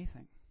ask for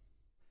anything.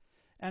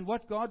 And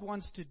what God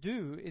wants to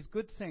do is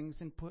good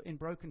things in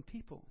broken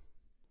people.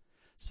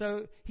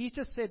 So He's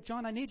just said,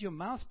 John, I need your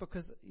mouth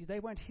because they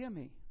won't hear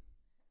me.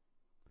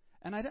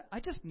 And I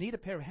just need a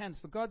pair of hands.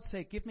 For God's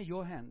sake, give me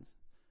your hands.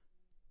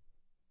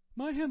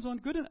 My hands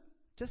aren't good enough.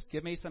 Just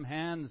give me some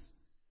hands.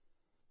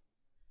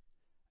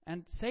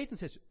 And Satan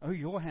says, oh,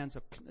 your hands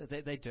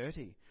they're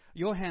dirty.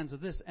 Your hands are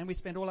this. And we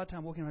spend all our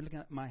time walking around looking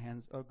at my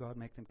hands. Oh, God,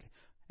 make them clean.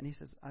 And He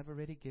says, I've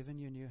already given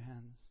you new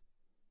hands.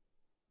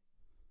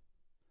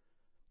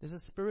 There's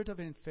a spirit of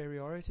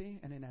inferiority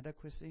and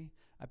inadequacy.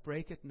 I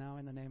break it now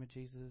in the name of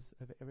Jesus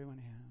over everyone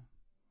here.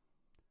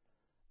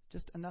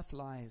 Just enough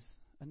lies.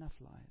 Enough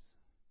lies.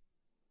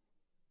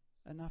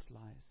 Enough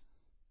lies.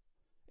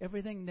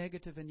 Everything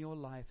negative in your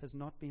life has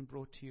not been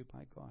brought to you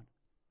by God.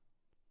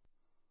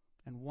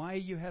 And why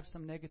you have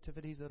some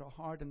negativities that are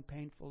hard and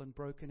painful and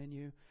broken in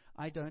you,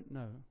 I don't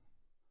know.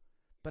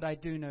 But I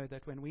do know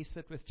that when we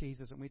sit with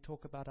Jesus and we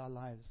talk about our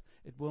lives,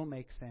 it will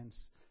make sense.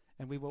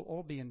 And we will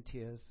all be in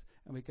tears.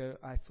 And we go,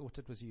 I thought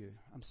it was you.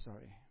 I'm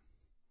sorry.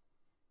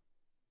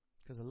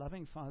 Because a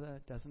loving Father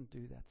doesn't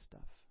do that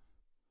stuff.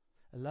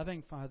 A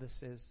loving Father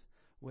says,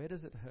 where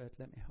does it hurt?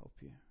 Let me help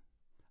you.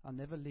 I'll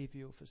never leave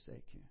you or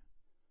forsake you.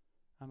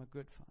 I'm a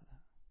good Father.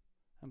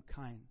 I'm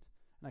kind.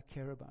 And I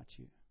care about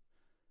you.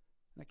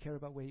 And I care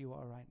about where you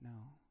are right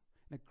now.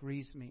 And it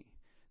grieves me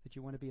that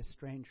you want to be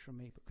estranged from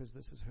me because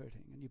this is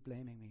hurting and you're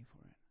blaming me for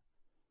it.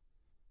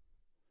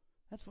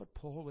 That's what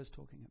Paul was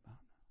talking about.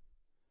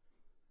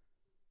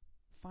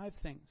 5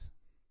 things.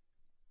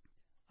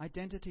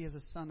 Identity as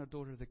a son or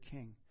daughter of the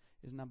King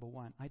is number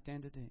 1.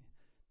 Identity.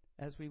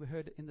 As we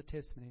heard in the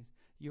testimonies,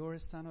 you're a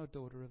son or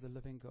daughter of the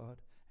living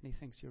God, and He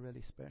thinks you're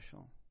really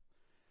special.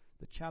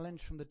 The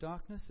challenge from the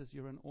darkness is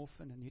you're an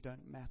orphan and you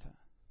don't matter.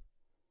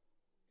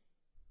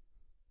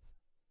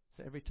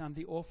 So every time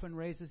the orphan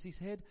raises his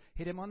head,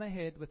 hit him on the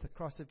head with the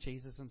cross of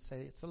Jesus and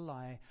say, it's a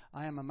lie.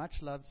 I am a much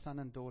loved son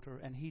and daughter,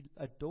 and He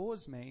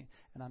adores me,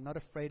 and I'm not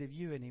afraid of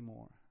you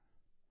anymore.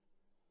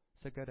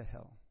 So go to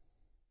hell.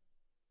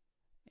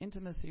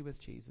 Intimacy with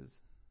Jesus.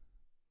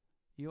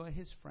 You are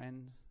His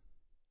friend.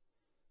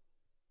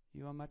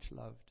 You are much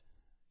loved.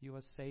 You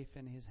are safe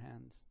in His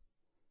hands.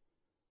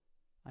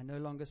 I no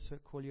longer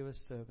call you a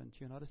servant.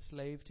 You're not a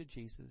slave to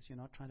Jesus. You're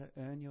not trying to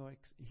earn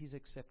His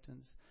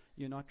acceptance.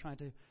 You're not trying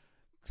to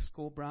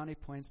score brownie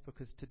points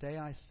because today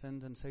I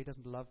sinned and so He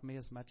doesn't love me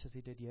as much as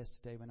He did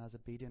yesterday when I was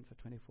obedient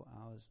for 24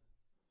 hours.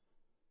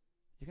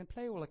 You can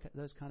play all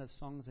those kind of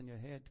songs in your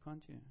head,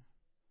 can't you?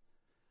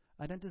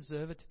 I don't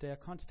deserve it today.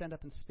 I can't stand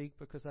up and speak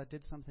because I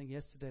did something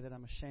yesterday that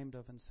I'm ashamed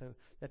of, and so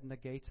that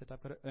negates it.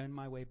 I've got to earn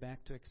my way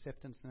back to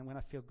acceptance, and then when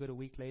I feel good a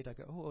week later, I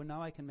go, oh,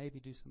 now I can maybe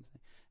do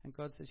something. And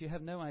God says, you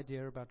have no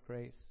idea about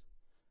grace.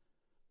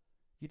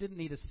 You didn't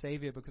need a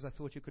Savior because I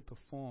thought you could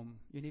perform.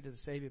 You needed a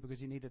Savior because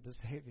you needed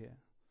a Savior.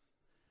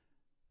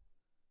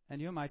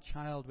 And you're my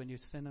child when you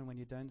sin and when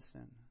you don't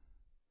sin.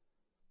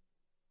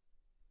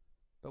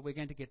 But we're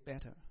going to get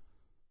better.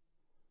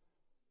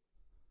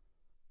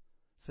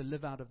 So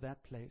live out of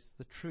that place,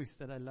 the truth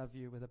that I love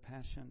you with a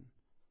passion.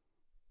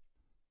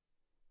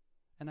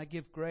 And I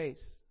give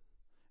grace.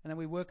 And then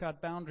we work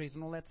out boundaries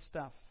and all that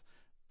stuff.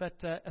 But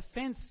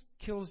offense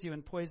kills you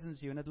and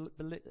poisons you, and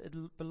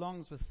it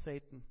belongs with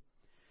Satan.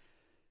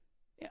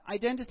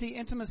 Identity,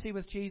 intimacy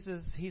with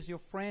Jesus. He's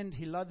your friend.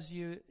 He loves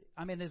you.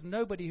 I mean, there's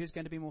nobody who's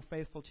going to be more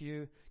faithful to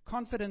you.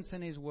 Confidence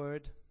in His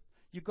Word.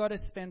 You've got to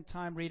spend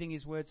time reading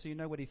His Word so you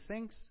know what He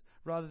thinks,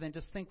 rather than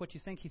just think what you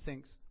think He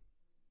thinks.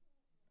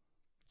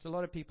 So a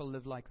lot of people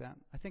live like that.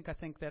 I think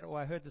that,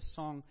 I heard this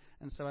song,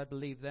 and so I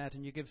believe that.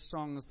 And you give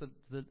songs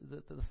the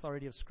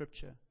authority of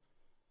Scripture.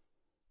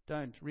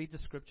 Don't. Read the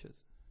Scriptures.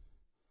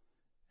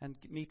 And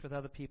meet with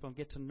other people and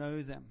get to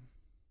know them.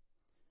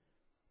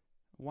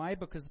 Why?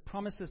 Because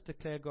promises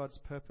declare God's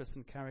purpose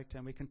and character,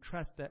 and we can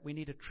trust that. We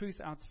need a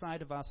truth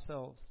outside of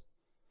ourselves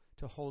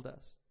to hold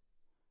us.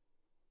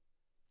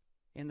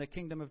 In the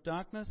kingdom of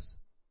darkness,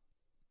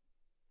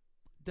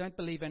 don't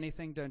believe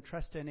anything, don't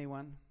trust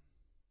anyone,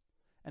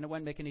 and it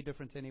won't make any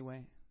difference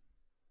anyway.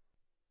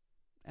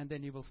 And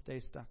then you will stay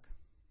stuck.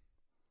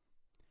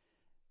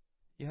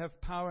 You have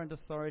power and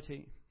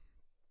authority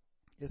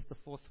is the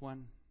 4th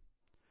one.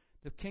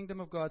 The kingdom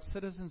of God,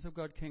 citizens of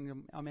God's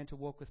kingdom, are meant to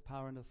walk with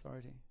power and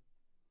authority.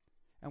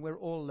 And we're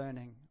all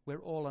learning. We're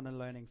all on a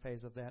learning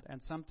phase of that.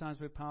 And sometimes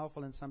we're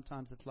powerful, and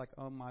sometimes it's like,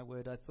 oh my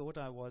word, I thought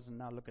I was, and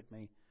now look at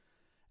me.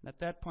 And at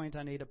that point,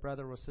 I need a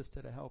brother or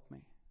sister to help me.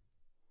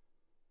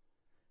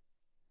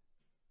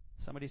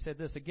 Somebody said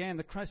this again,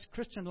 the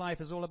Christian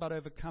life is all about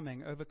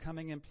overcoming.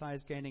 Overcoming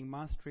implies gaining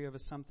mastery over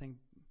something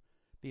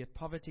be it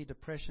poverty,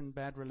 depression,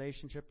 bad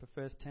relationship,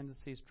 perverse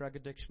tendencies, drug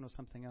addiction, or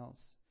something else.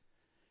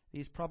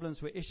 These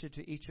problems were issued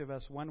to each of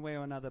us one way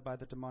or another by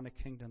the demonic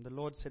kingdom. The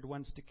Lord said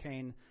once to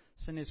Cain,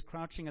 "Sin is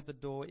crouching at the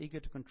door, eager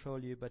to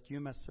control you, but you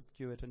must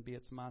subdue it and be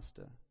its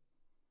master."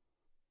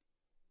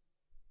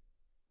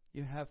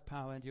 You have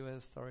power and you have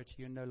authority.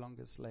 You're no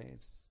longer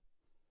slaves.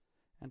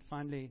 And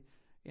finally,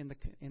 in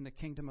the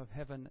kingdom of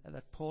heaven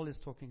that Paul is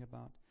talking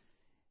about,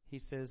 he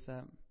says,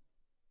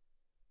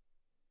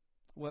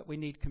 we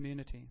need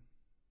community.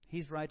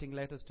 He's writing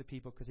letters to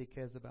people because he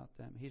cares about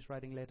them. He's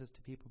writing letters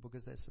to people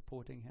because they're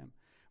supporting him.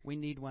 We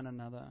need one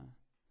another.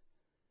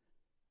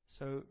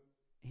 So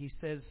he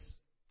says,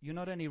 you're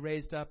not only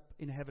raised up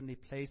in heavenly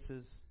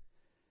places,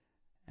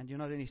 and you're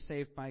not only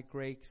saved by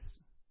grace,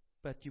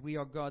 but we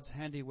are God's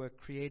handiwork,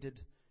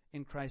 created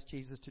in Christ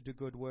Jesus to do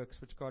good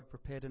works, which God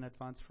prepared in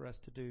advance for us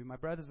to do. My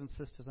brothers and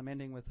sisters, I'm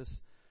ending with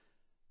this,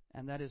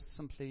 and that is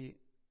simply,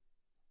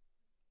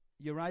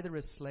 you're either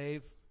a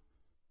slave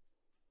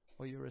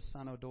or you're a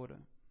son or daughter.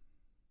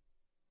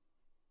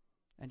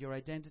 And your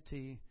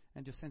identity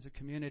and your sense of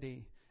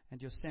community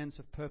and your sense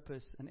of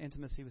purpose and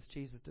intimacy with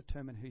Jesus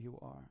determine who you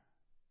are.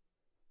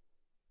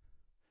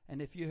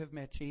 And if you have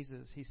met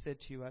Jesus, he said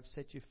to you, I've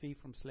set you free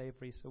from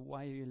slavery, so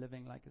why are you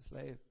living like a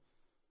slave?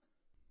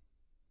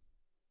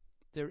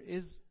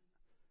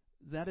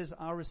 That is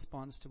our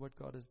response to what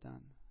God has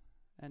done.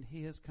 And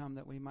he has come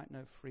that we might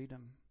know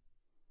freedom.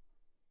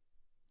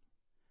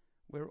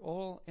 We're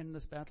all in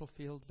this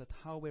battlefield, but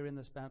how we're in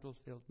this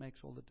battlefield makes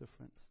all the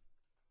difference.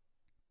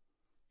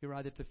 You're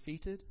either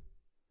defeated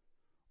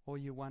or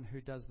you're one who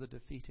does the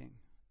defeating.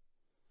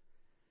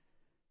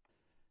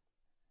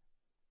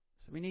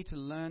 So we need to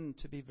learn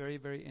to be very,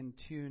 very in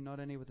tune, not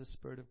only with the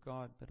Spirit of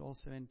God, but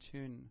also in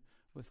tune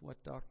with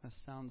what darkness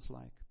sounds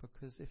like.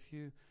 Because if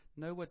you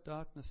know what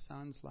darkness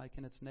sounds like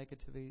in its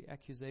negativity,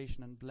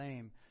 accusation, and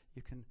blame,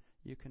 you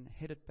can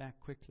hit it back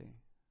quickly.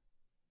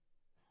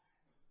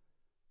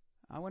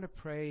 I want to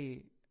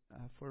pray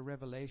for a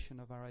revelation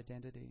of our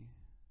identity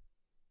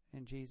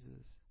in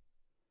Jesus.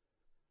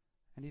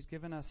 And he's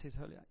given us his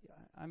holy...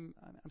 I'm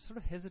sort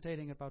of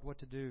hesitating about what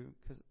to do,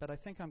 but I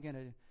think I'm going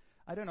to...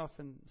 I don't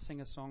often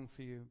sing a song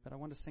for you, but I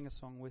want to sing a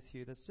song with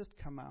you that's just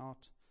come out,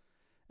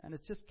 and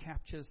it just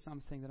captures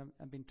something that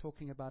I've been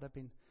talking about. I've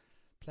been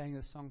playing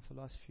this song for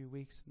the last few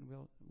weeks, and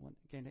we're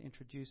going to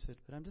introduce it.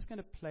 But I'm just going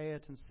to play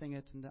it and sing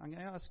it, and I'm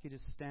going to ask you to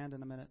stand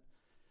in a minute.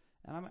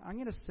 And I'm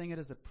going to sing it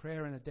as a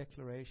prayer and a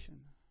declaration.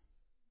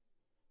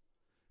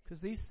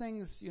 Because these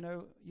things,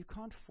 you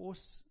can't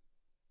force...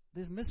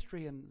 There's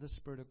mystery in the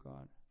Spirit of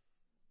God.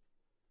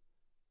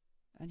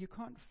 And you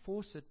can't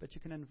force it, but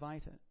you can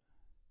invite it.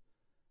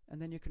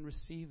 And then you can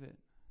receive it.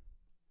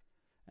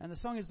 And the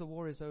song is "The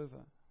War is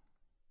Over."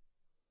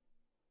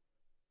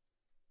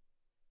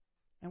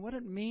 And what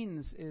it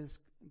means is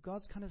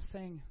God's kind of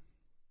saying,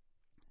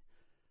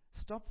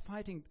 stop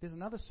fighting. There's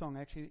another song,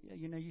 actually.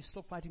 You're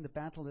still fighting the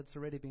battle that's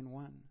already been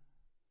won.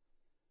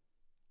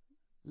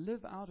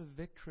 Live out of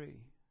victory.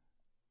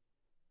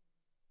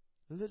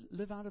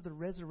 Live out of the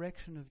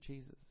resurrection of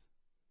Jesus.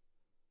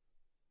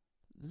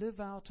 Live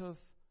out of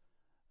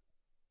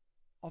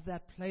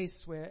that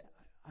place where,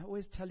 I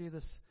always tell you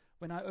this,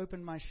 when I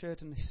opened my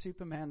shirt and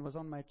Superman was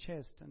on my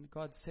chest and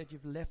God said,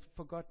 you've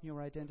forgotten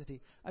your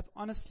identity.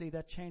 Honestly,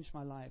 that changed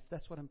my life.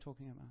 That's what I'm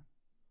talking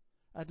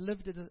about.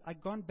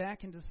 I'd gone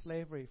back into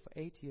slavery for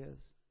 8 years.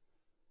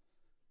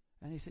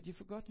 And he said, you've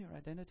forgotten your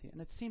identity.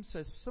 And it seems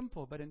so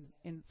simple, but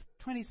in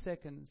 20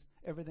 seconds,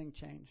 everything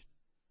changed.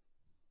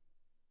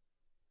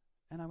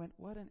 And I went,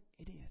 what an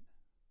idiot.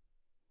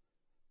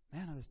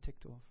 Man, I was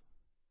ticked off.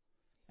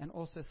 And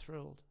also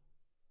thrilled.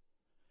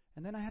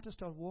 And then I had to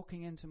start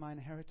walking into my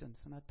inheritance.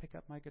 And I'd pick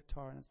up my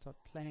guitar and I'd start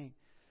playing.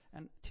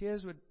 And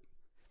tears would...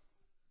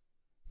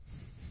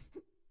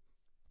 It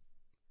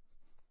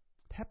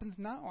happens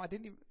now.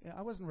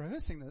 I wasn't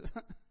rehearsing this.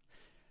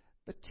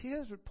 But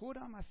tears would pour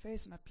down my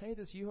face. And I'd play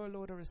this, "You, O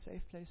Lord, are a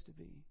safe place to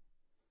be."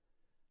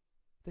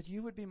 That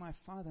you would be my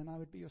father and I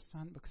would be your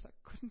son, because I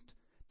couldn't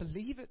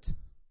believe it.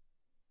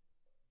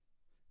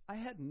 I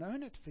had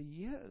known it for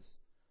years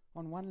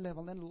on one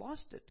level, then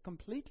lost it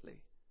completely.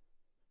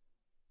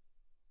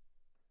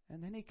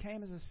 And then he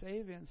came as a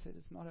savior and said,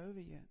 it's not over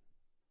yet.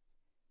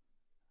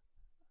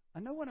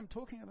 I know what I'm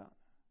talking about.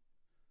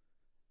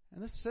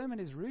 And this sermon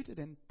is rooted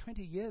in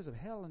 20 years of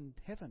hell and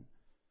heaven.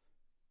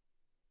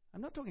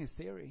 I'm not talking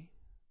theory.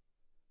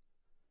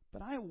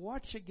 But I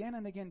watch again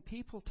and again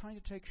people trying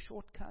to take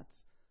shortcuts.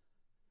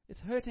 It's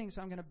hurting,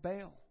 so I'm going to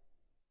bail.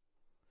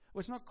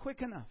 Or it's not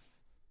quick enough.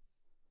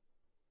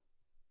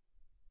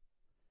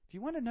 If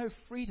you want to know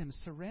freedom,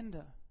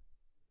 surrender.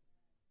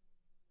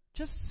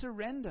 Just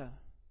surrender.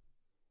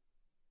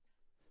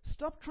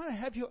 Stop trying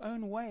to have your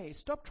own way.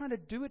 Stop trying to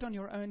do it on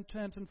your own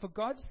terms. And for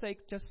God's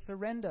sake, just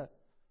surrender.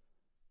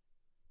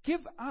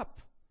 Give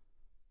up.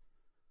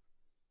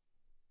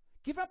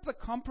 Give up the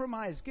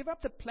compromise. Give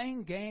up the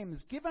playing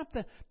games. Give up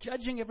the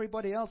judging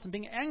everybody else and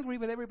being angry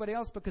with everybody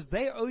else because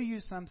they owe you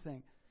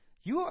something.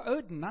 You are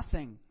owed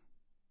nothing.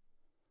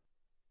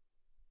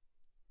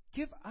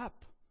 Give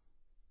up.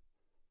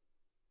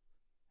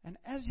 And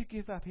as you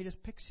give up, He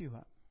just picks you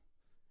up.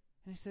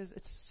 And He says,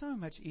 it's so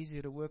much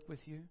easier to work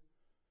with you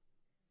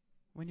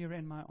when you're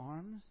in my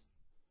arms.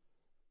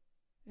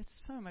 It's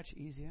so much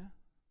easier.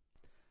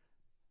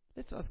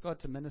 Let's ask God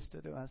to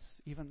minister to us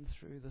even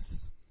through this.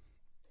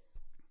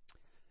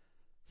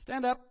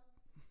 Stand up.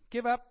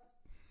 Give up.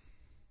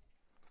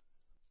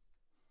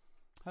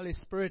 Holy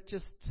Spirit,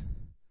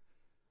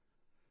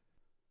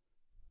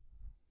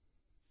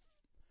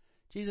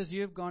 Jesus,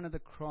 you have gone to the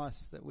cross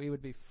that we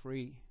would be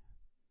free.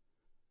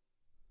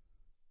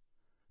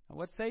 Now,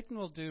 what Satan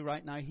will do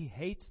right now, he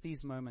hates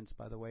these moments,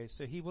 by the way,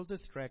 so he will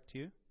distract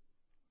you.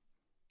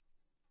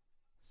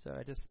 So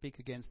I just speak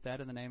against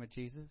that in the name of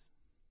Jesus.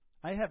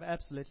 I have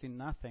absolutely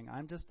nothing.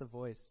 I'm just a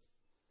voice.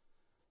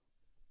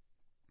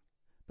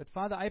 But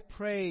Father, I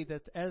pray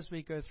that as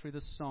we go through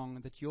the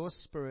song, that your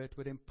Spirit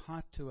would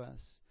impart to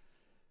us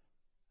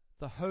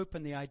the hope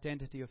and the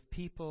identity of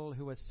people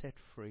who are set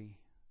free.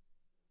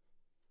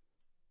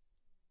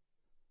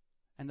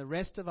 And the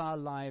rest of our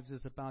lives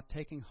is about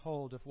taking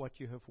hold of what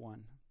you have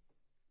won.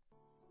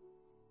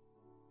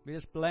 We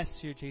just bless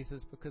you,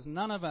 Jesus, because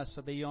none of us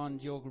are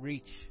beyond your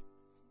reach.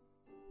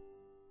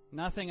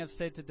 Nothing I've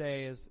said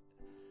today is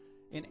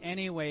in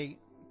any way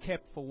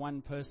kept for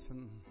one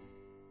person.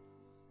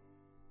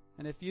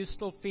 And if you're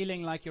still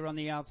feeling like you're on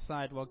the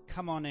outside, well,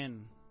 come on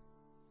in.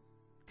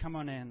 Come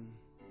on in.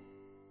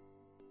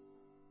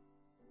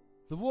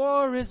 The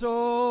war is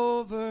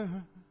over.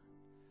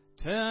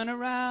 Turn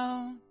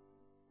around.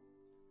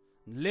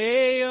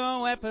 Lay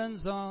your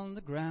weapons on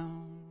the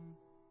ground.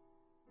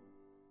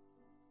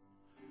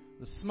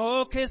 The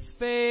smoke is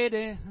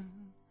fading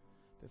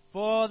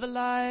before the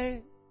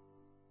light.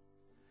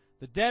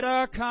 The dead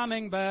are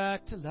coming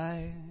back to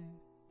life.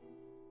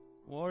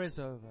 War is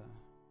over.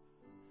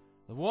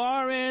 The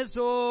war is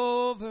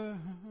over.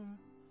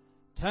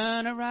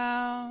 Turn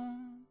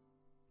around.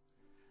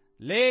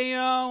 Lay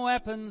your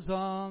weapons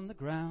on the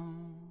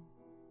ground.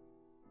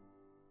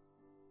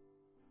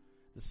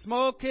 The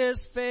smoke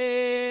is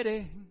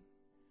fading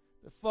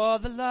before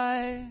the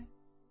light.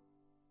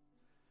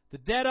 The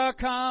dead are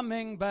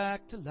coming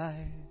back to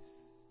life.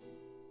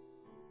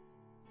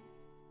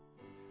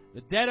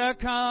 The dead are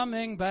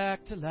coming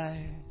back to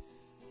life.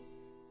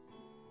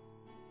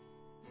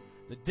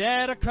 The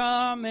dead are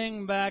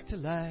coming back to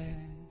life.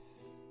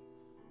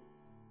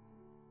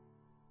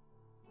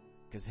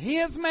 'Cause He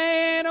has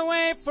made a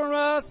way for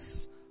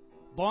us,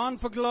 born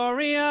for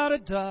glory out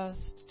of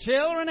dust,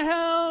 children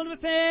held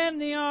within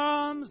the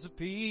arms of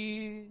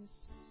peace.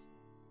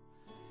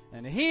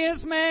 And He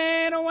has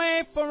made a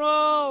way for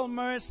all,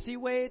 mercy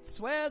waits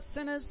where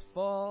sinners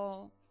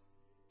fall.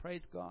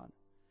 Praise God.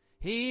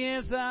 He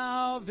is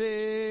our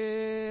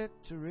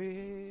victory.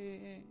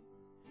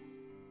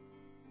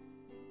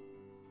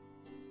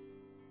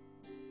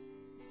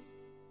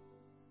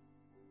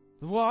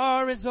 The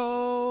war is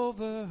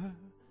over.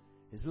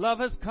 His love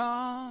has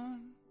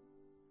come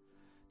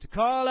to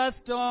call us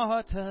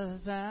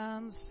daughters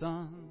and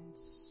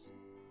sons.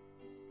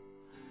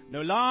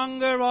 No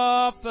longer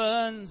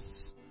orphans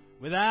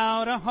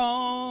without a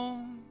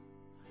home,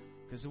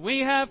 'cause we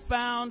have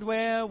found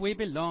where we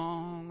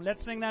belong.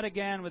 Let's sing that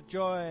again with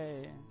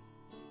joy.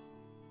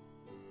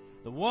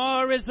 The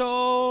war is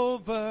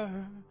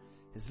over.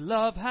 His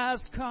love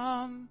has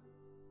come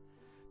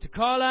to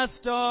call us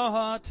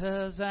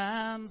daughters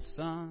and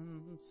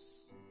sons.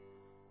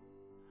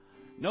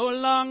 No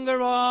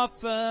longer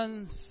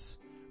orphans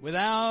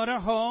without a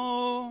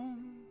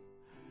home.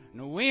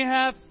 No, we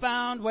have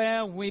found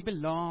where we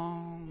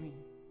belong.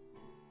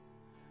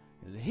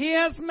 'Cause He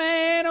has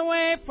made a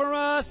way for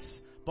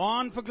us,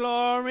 born for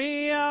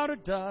glory out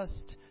of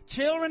dust,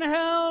 children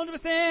held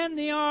within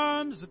the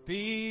arms of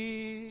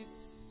peace.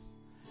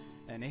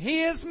 And He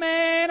has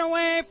made a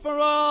way for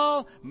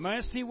all,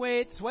 mercy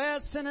waits where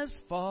sinners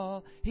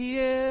fall. He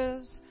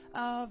is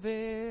our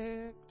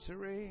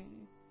victory.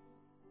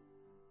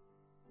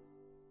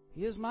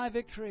 He is my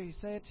victory.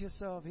 Say it to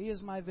yourself. He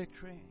is my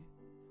victory.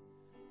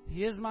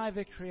 He is my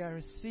victory. I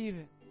receive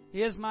it.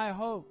 He is my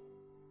hope.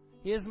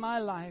 He is my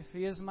life.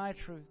 He is my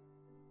truth.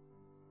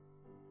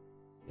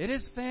 It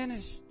is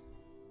finished.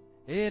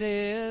 It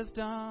is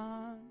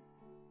done.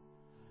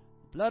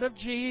 The blood of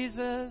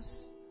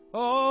Jesus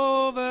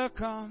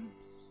overcomes.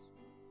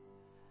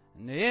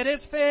 And it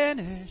is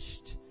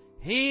finished.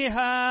 He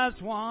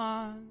has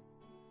won.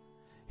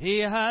 He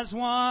has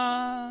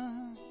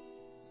won.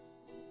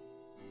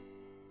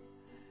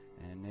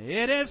 And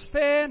it is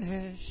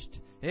finished.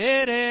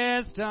 It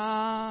is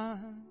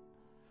done.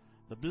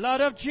 The blood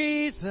of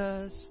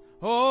Jesus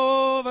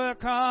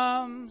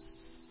overcomes.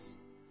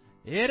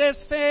 It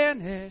is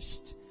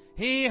finished.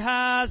 He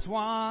has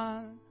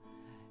won.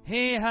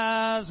 He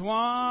has won.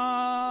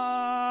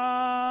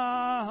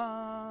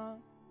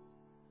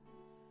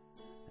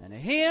 And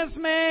He has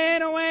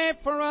made a way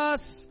for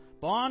us,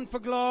 born for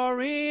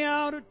glory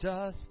out of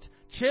dust,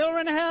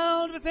 children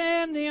held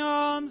within the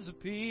arms of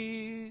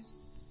peace.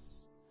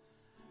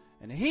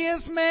 And He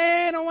has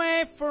made a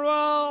way for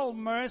all,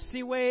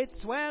 mercy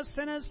waits where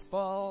sinners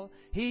fall.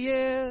 He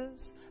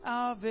is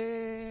our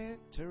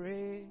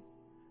victory.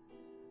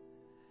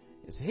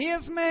 He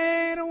has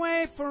made a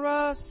way for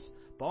us,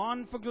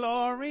 born for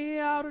glory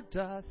out of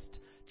dust,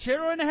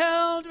 children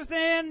held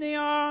within the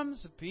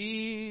arms of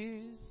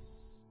peace.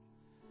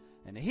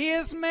 And He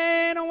has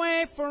made a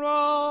way for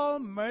all,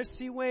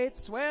 mercy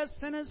waits where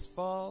sinners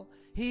fall.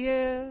 He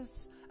is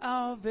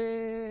our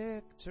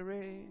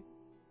victory.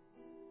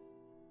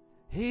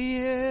 He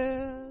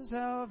is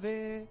our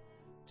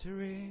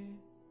victory.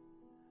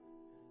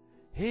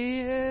 He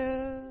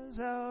is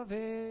our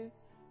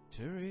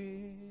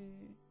victory.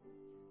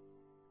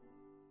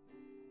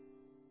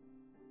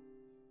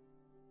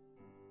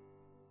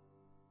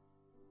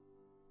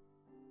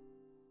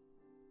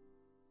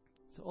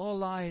 So all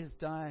lies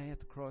die at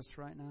the cross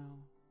right now.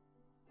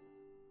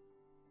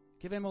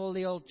 Give Him all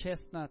the old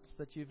chestnuts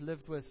that you've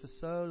lived with for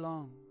so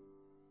long.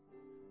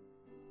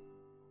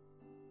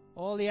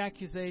 All the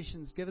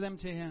accusations, give them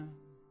to Him.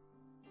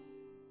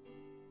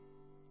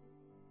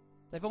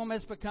 They've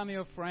almost become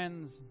your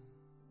friends.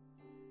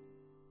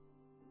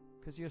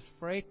 Because you're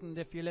frightened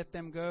if you let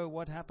them go,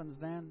 what happens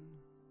then?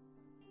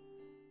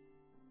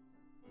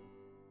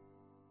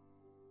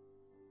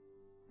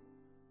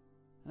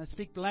 And I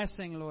speak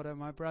blessing, Lord, over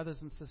my brothers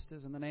and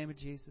sisters in the name of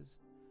Jesus.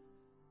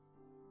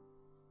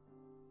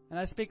 And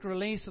I speak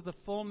release of the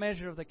full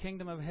measure of the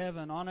kingdom of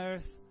heaven on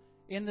earth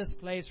in this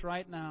place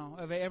right now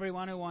over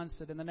everyone who wants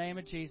it in the name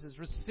of Jesus.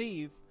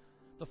 Receive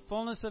the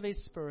fullness of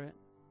His Spirit,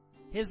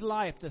 His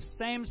life, the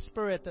same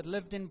Spirit that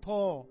lived in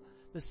Paul,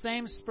 the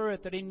same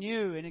Spirit that He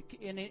knew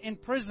in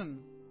prison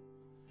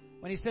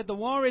when he said, the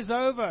war is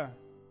over.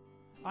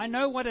 I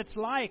know what it's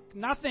like.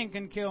 Nothing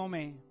can kill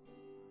me.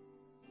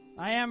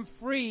 I am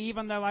free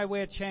even though I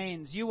wear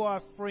chains. You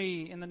are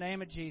free in the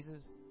name of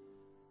Jesus.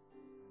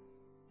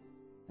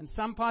 And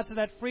some parts of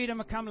that freedom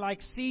will come like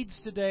seeds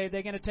today.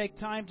 They're going to take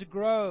time to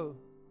grow.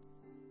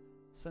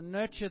 So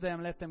nurture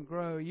them, let them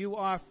grow. You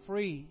are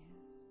free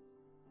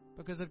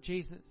because of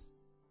Jesus.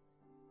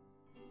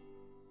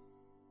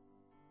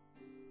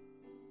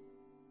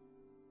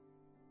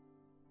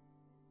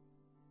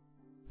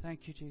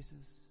 Thank you, Jesus.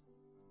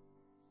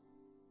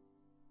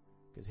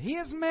 Because He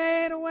has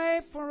made a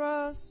way for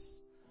us,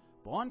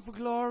 born for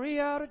glory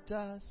out of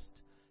dust,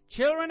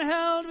 children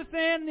held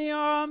within the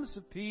arms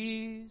of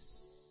peace.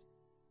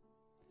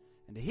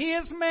 And He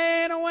has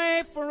made a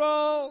way for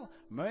all,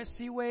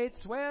 mercy waits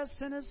where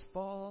sinners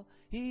fall.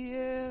 He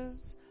is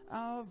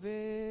our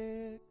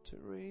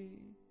victory.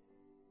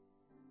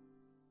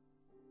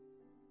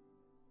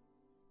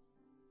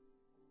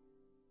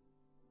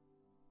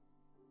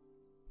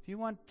 If you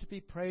want to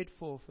be prayed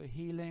for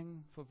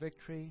healing, for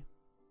victory,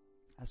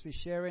 as we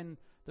share in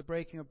the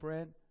breaking of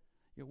bread,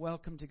 you're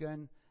welcome to go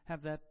and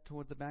have that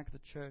toward the back of the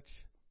church.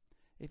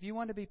 If you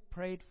want to be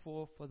prayed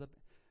for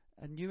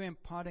a new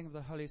imparting of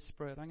the Holy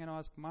Spirit, I'm going to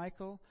ask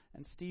Michael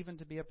and Stephen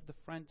to be up at the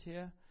front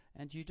here.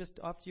 And you just,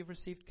 after you've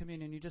received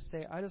communion, you just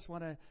say, I just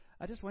want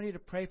you to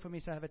pray for me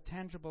so I have a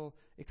tangible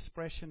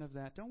expression of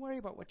that. Don't worry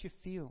about what you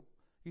feel.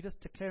 You're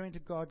just declaring to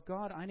God,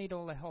 God, I need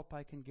all the help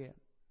I can get.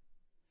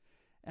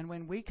 And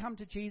when we come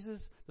to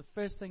Jesus, the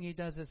first thing He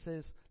does is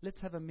says,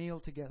 let's have a meal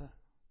together.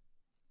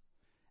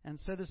 And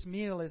so this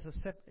meal is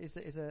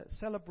a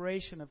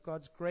celebration of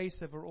God's grace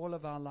over all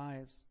of our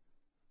lives.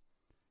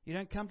 You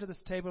don't come to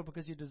this table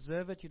because you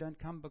deserve it. You don't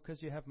come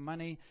because you have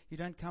money. You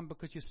don't come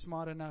because you're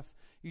smart enough.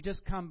 You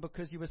just come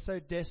because you were so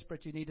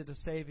desperate you needed a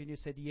Savior and you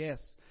said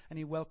yes, and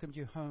He welcomed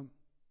you home.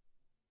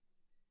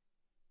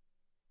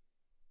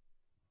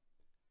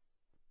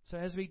 So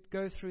as we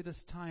go through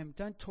this time,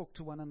 don't talk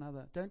to one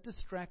another. Don't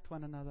distract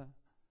one another.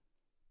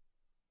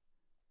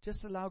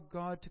 Just allow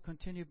God to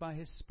continue by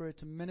His Spirit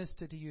to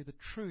minister to you the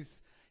truth.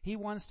 He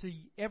wants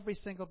every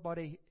single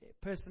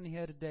person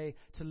here today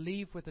to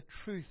leave with the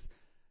truth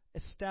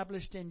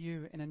established in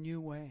you in a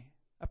new way.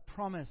 A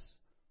promise,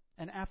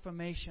 an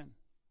affirmation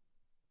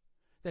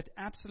that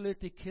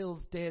absolutely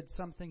kills dead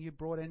something you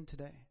brought in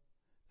today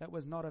that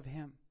was not of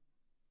Him,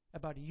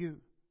 about you,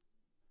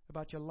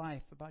 about your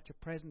life, about your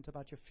present,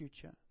 about your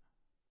future.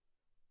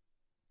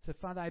 So,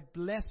 Father, I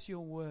bless your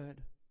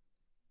word,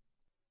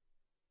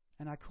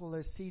 and I call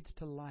those seeds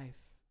to life.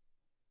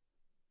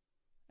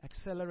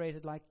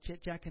 Accelerated like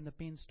Jack and the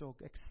Beanstalk,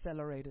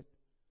 accelerated.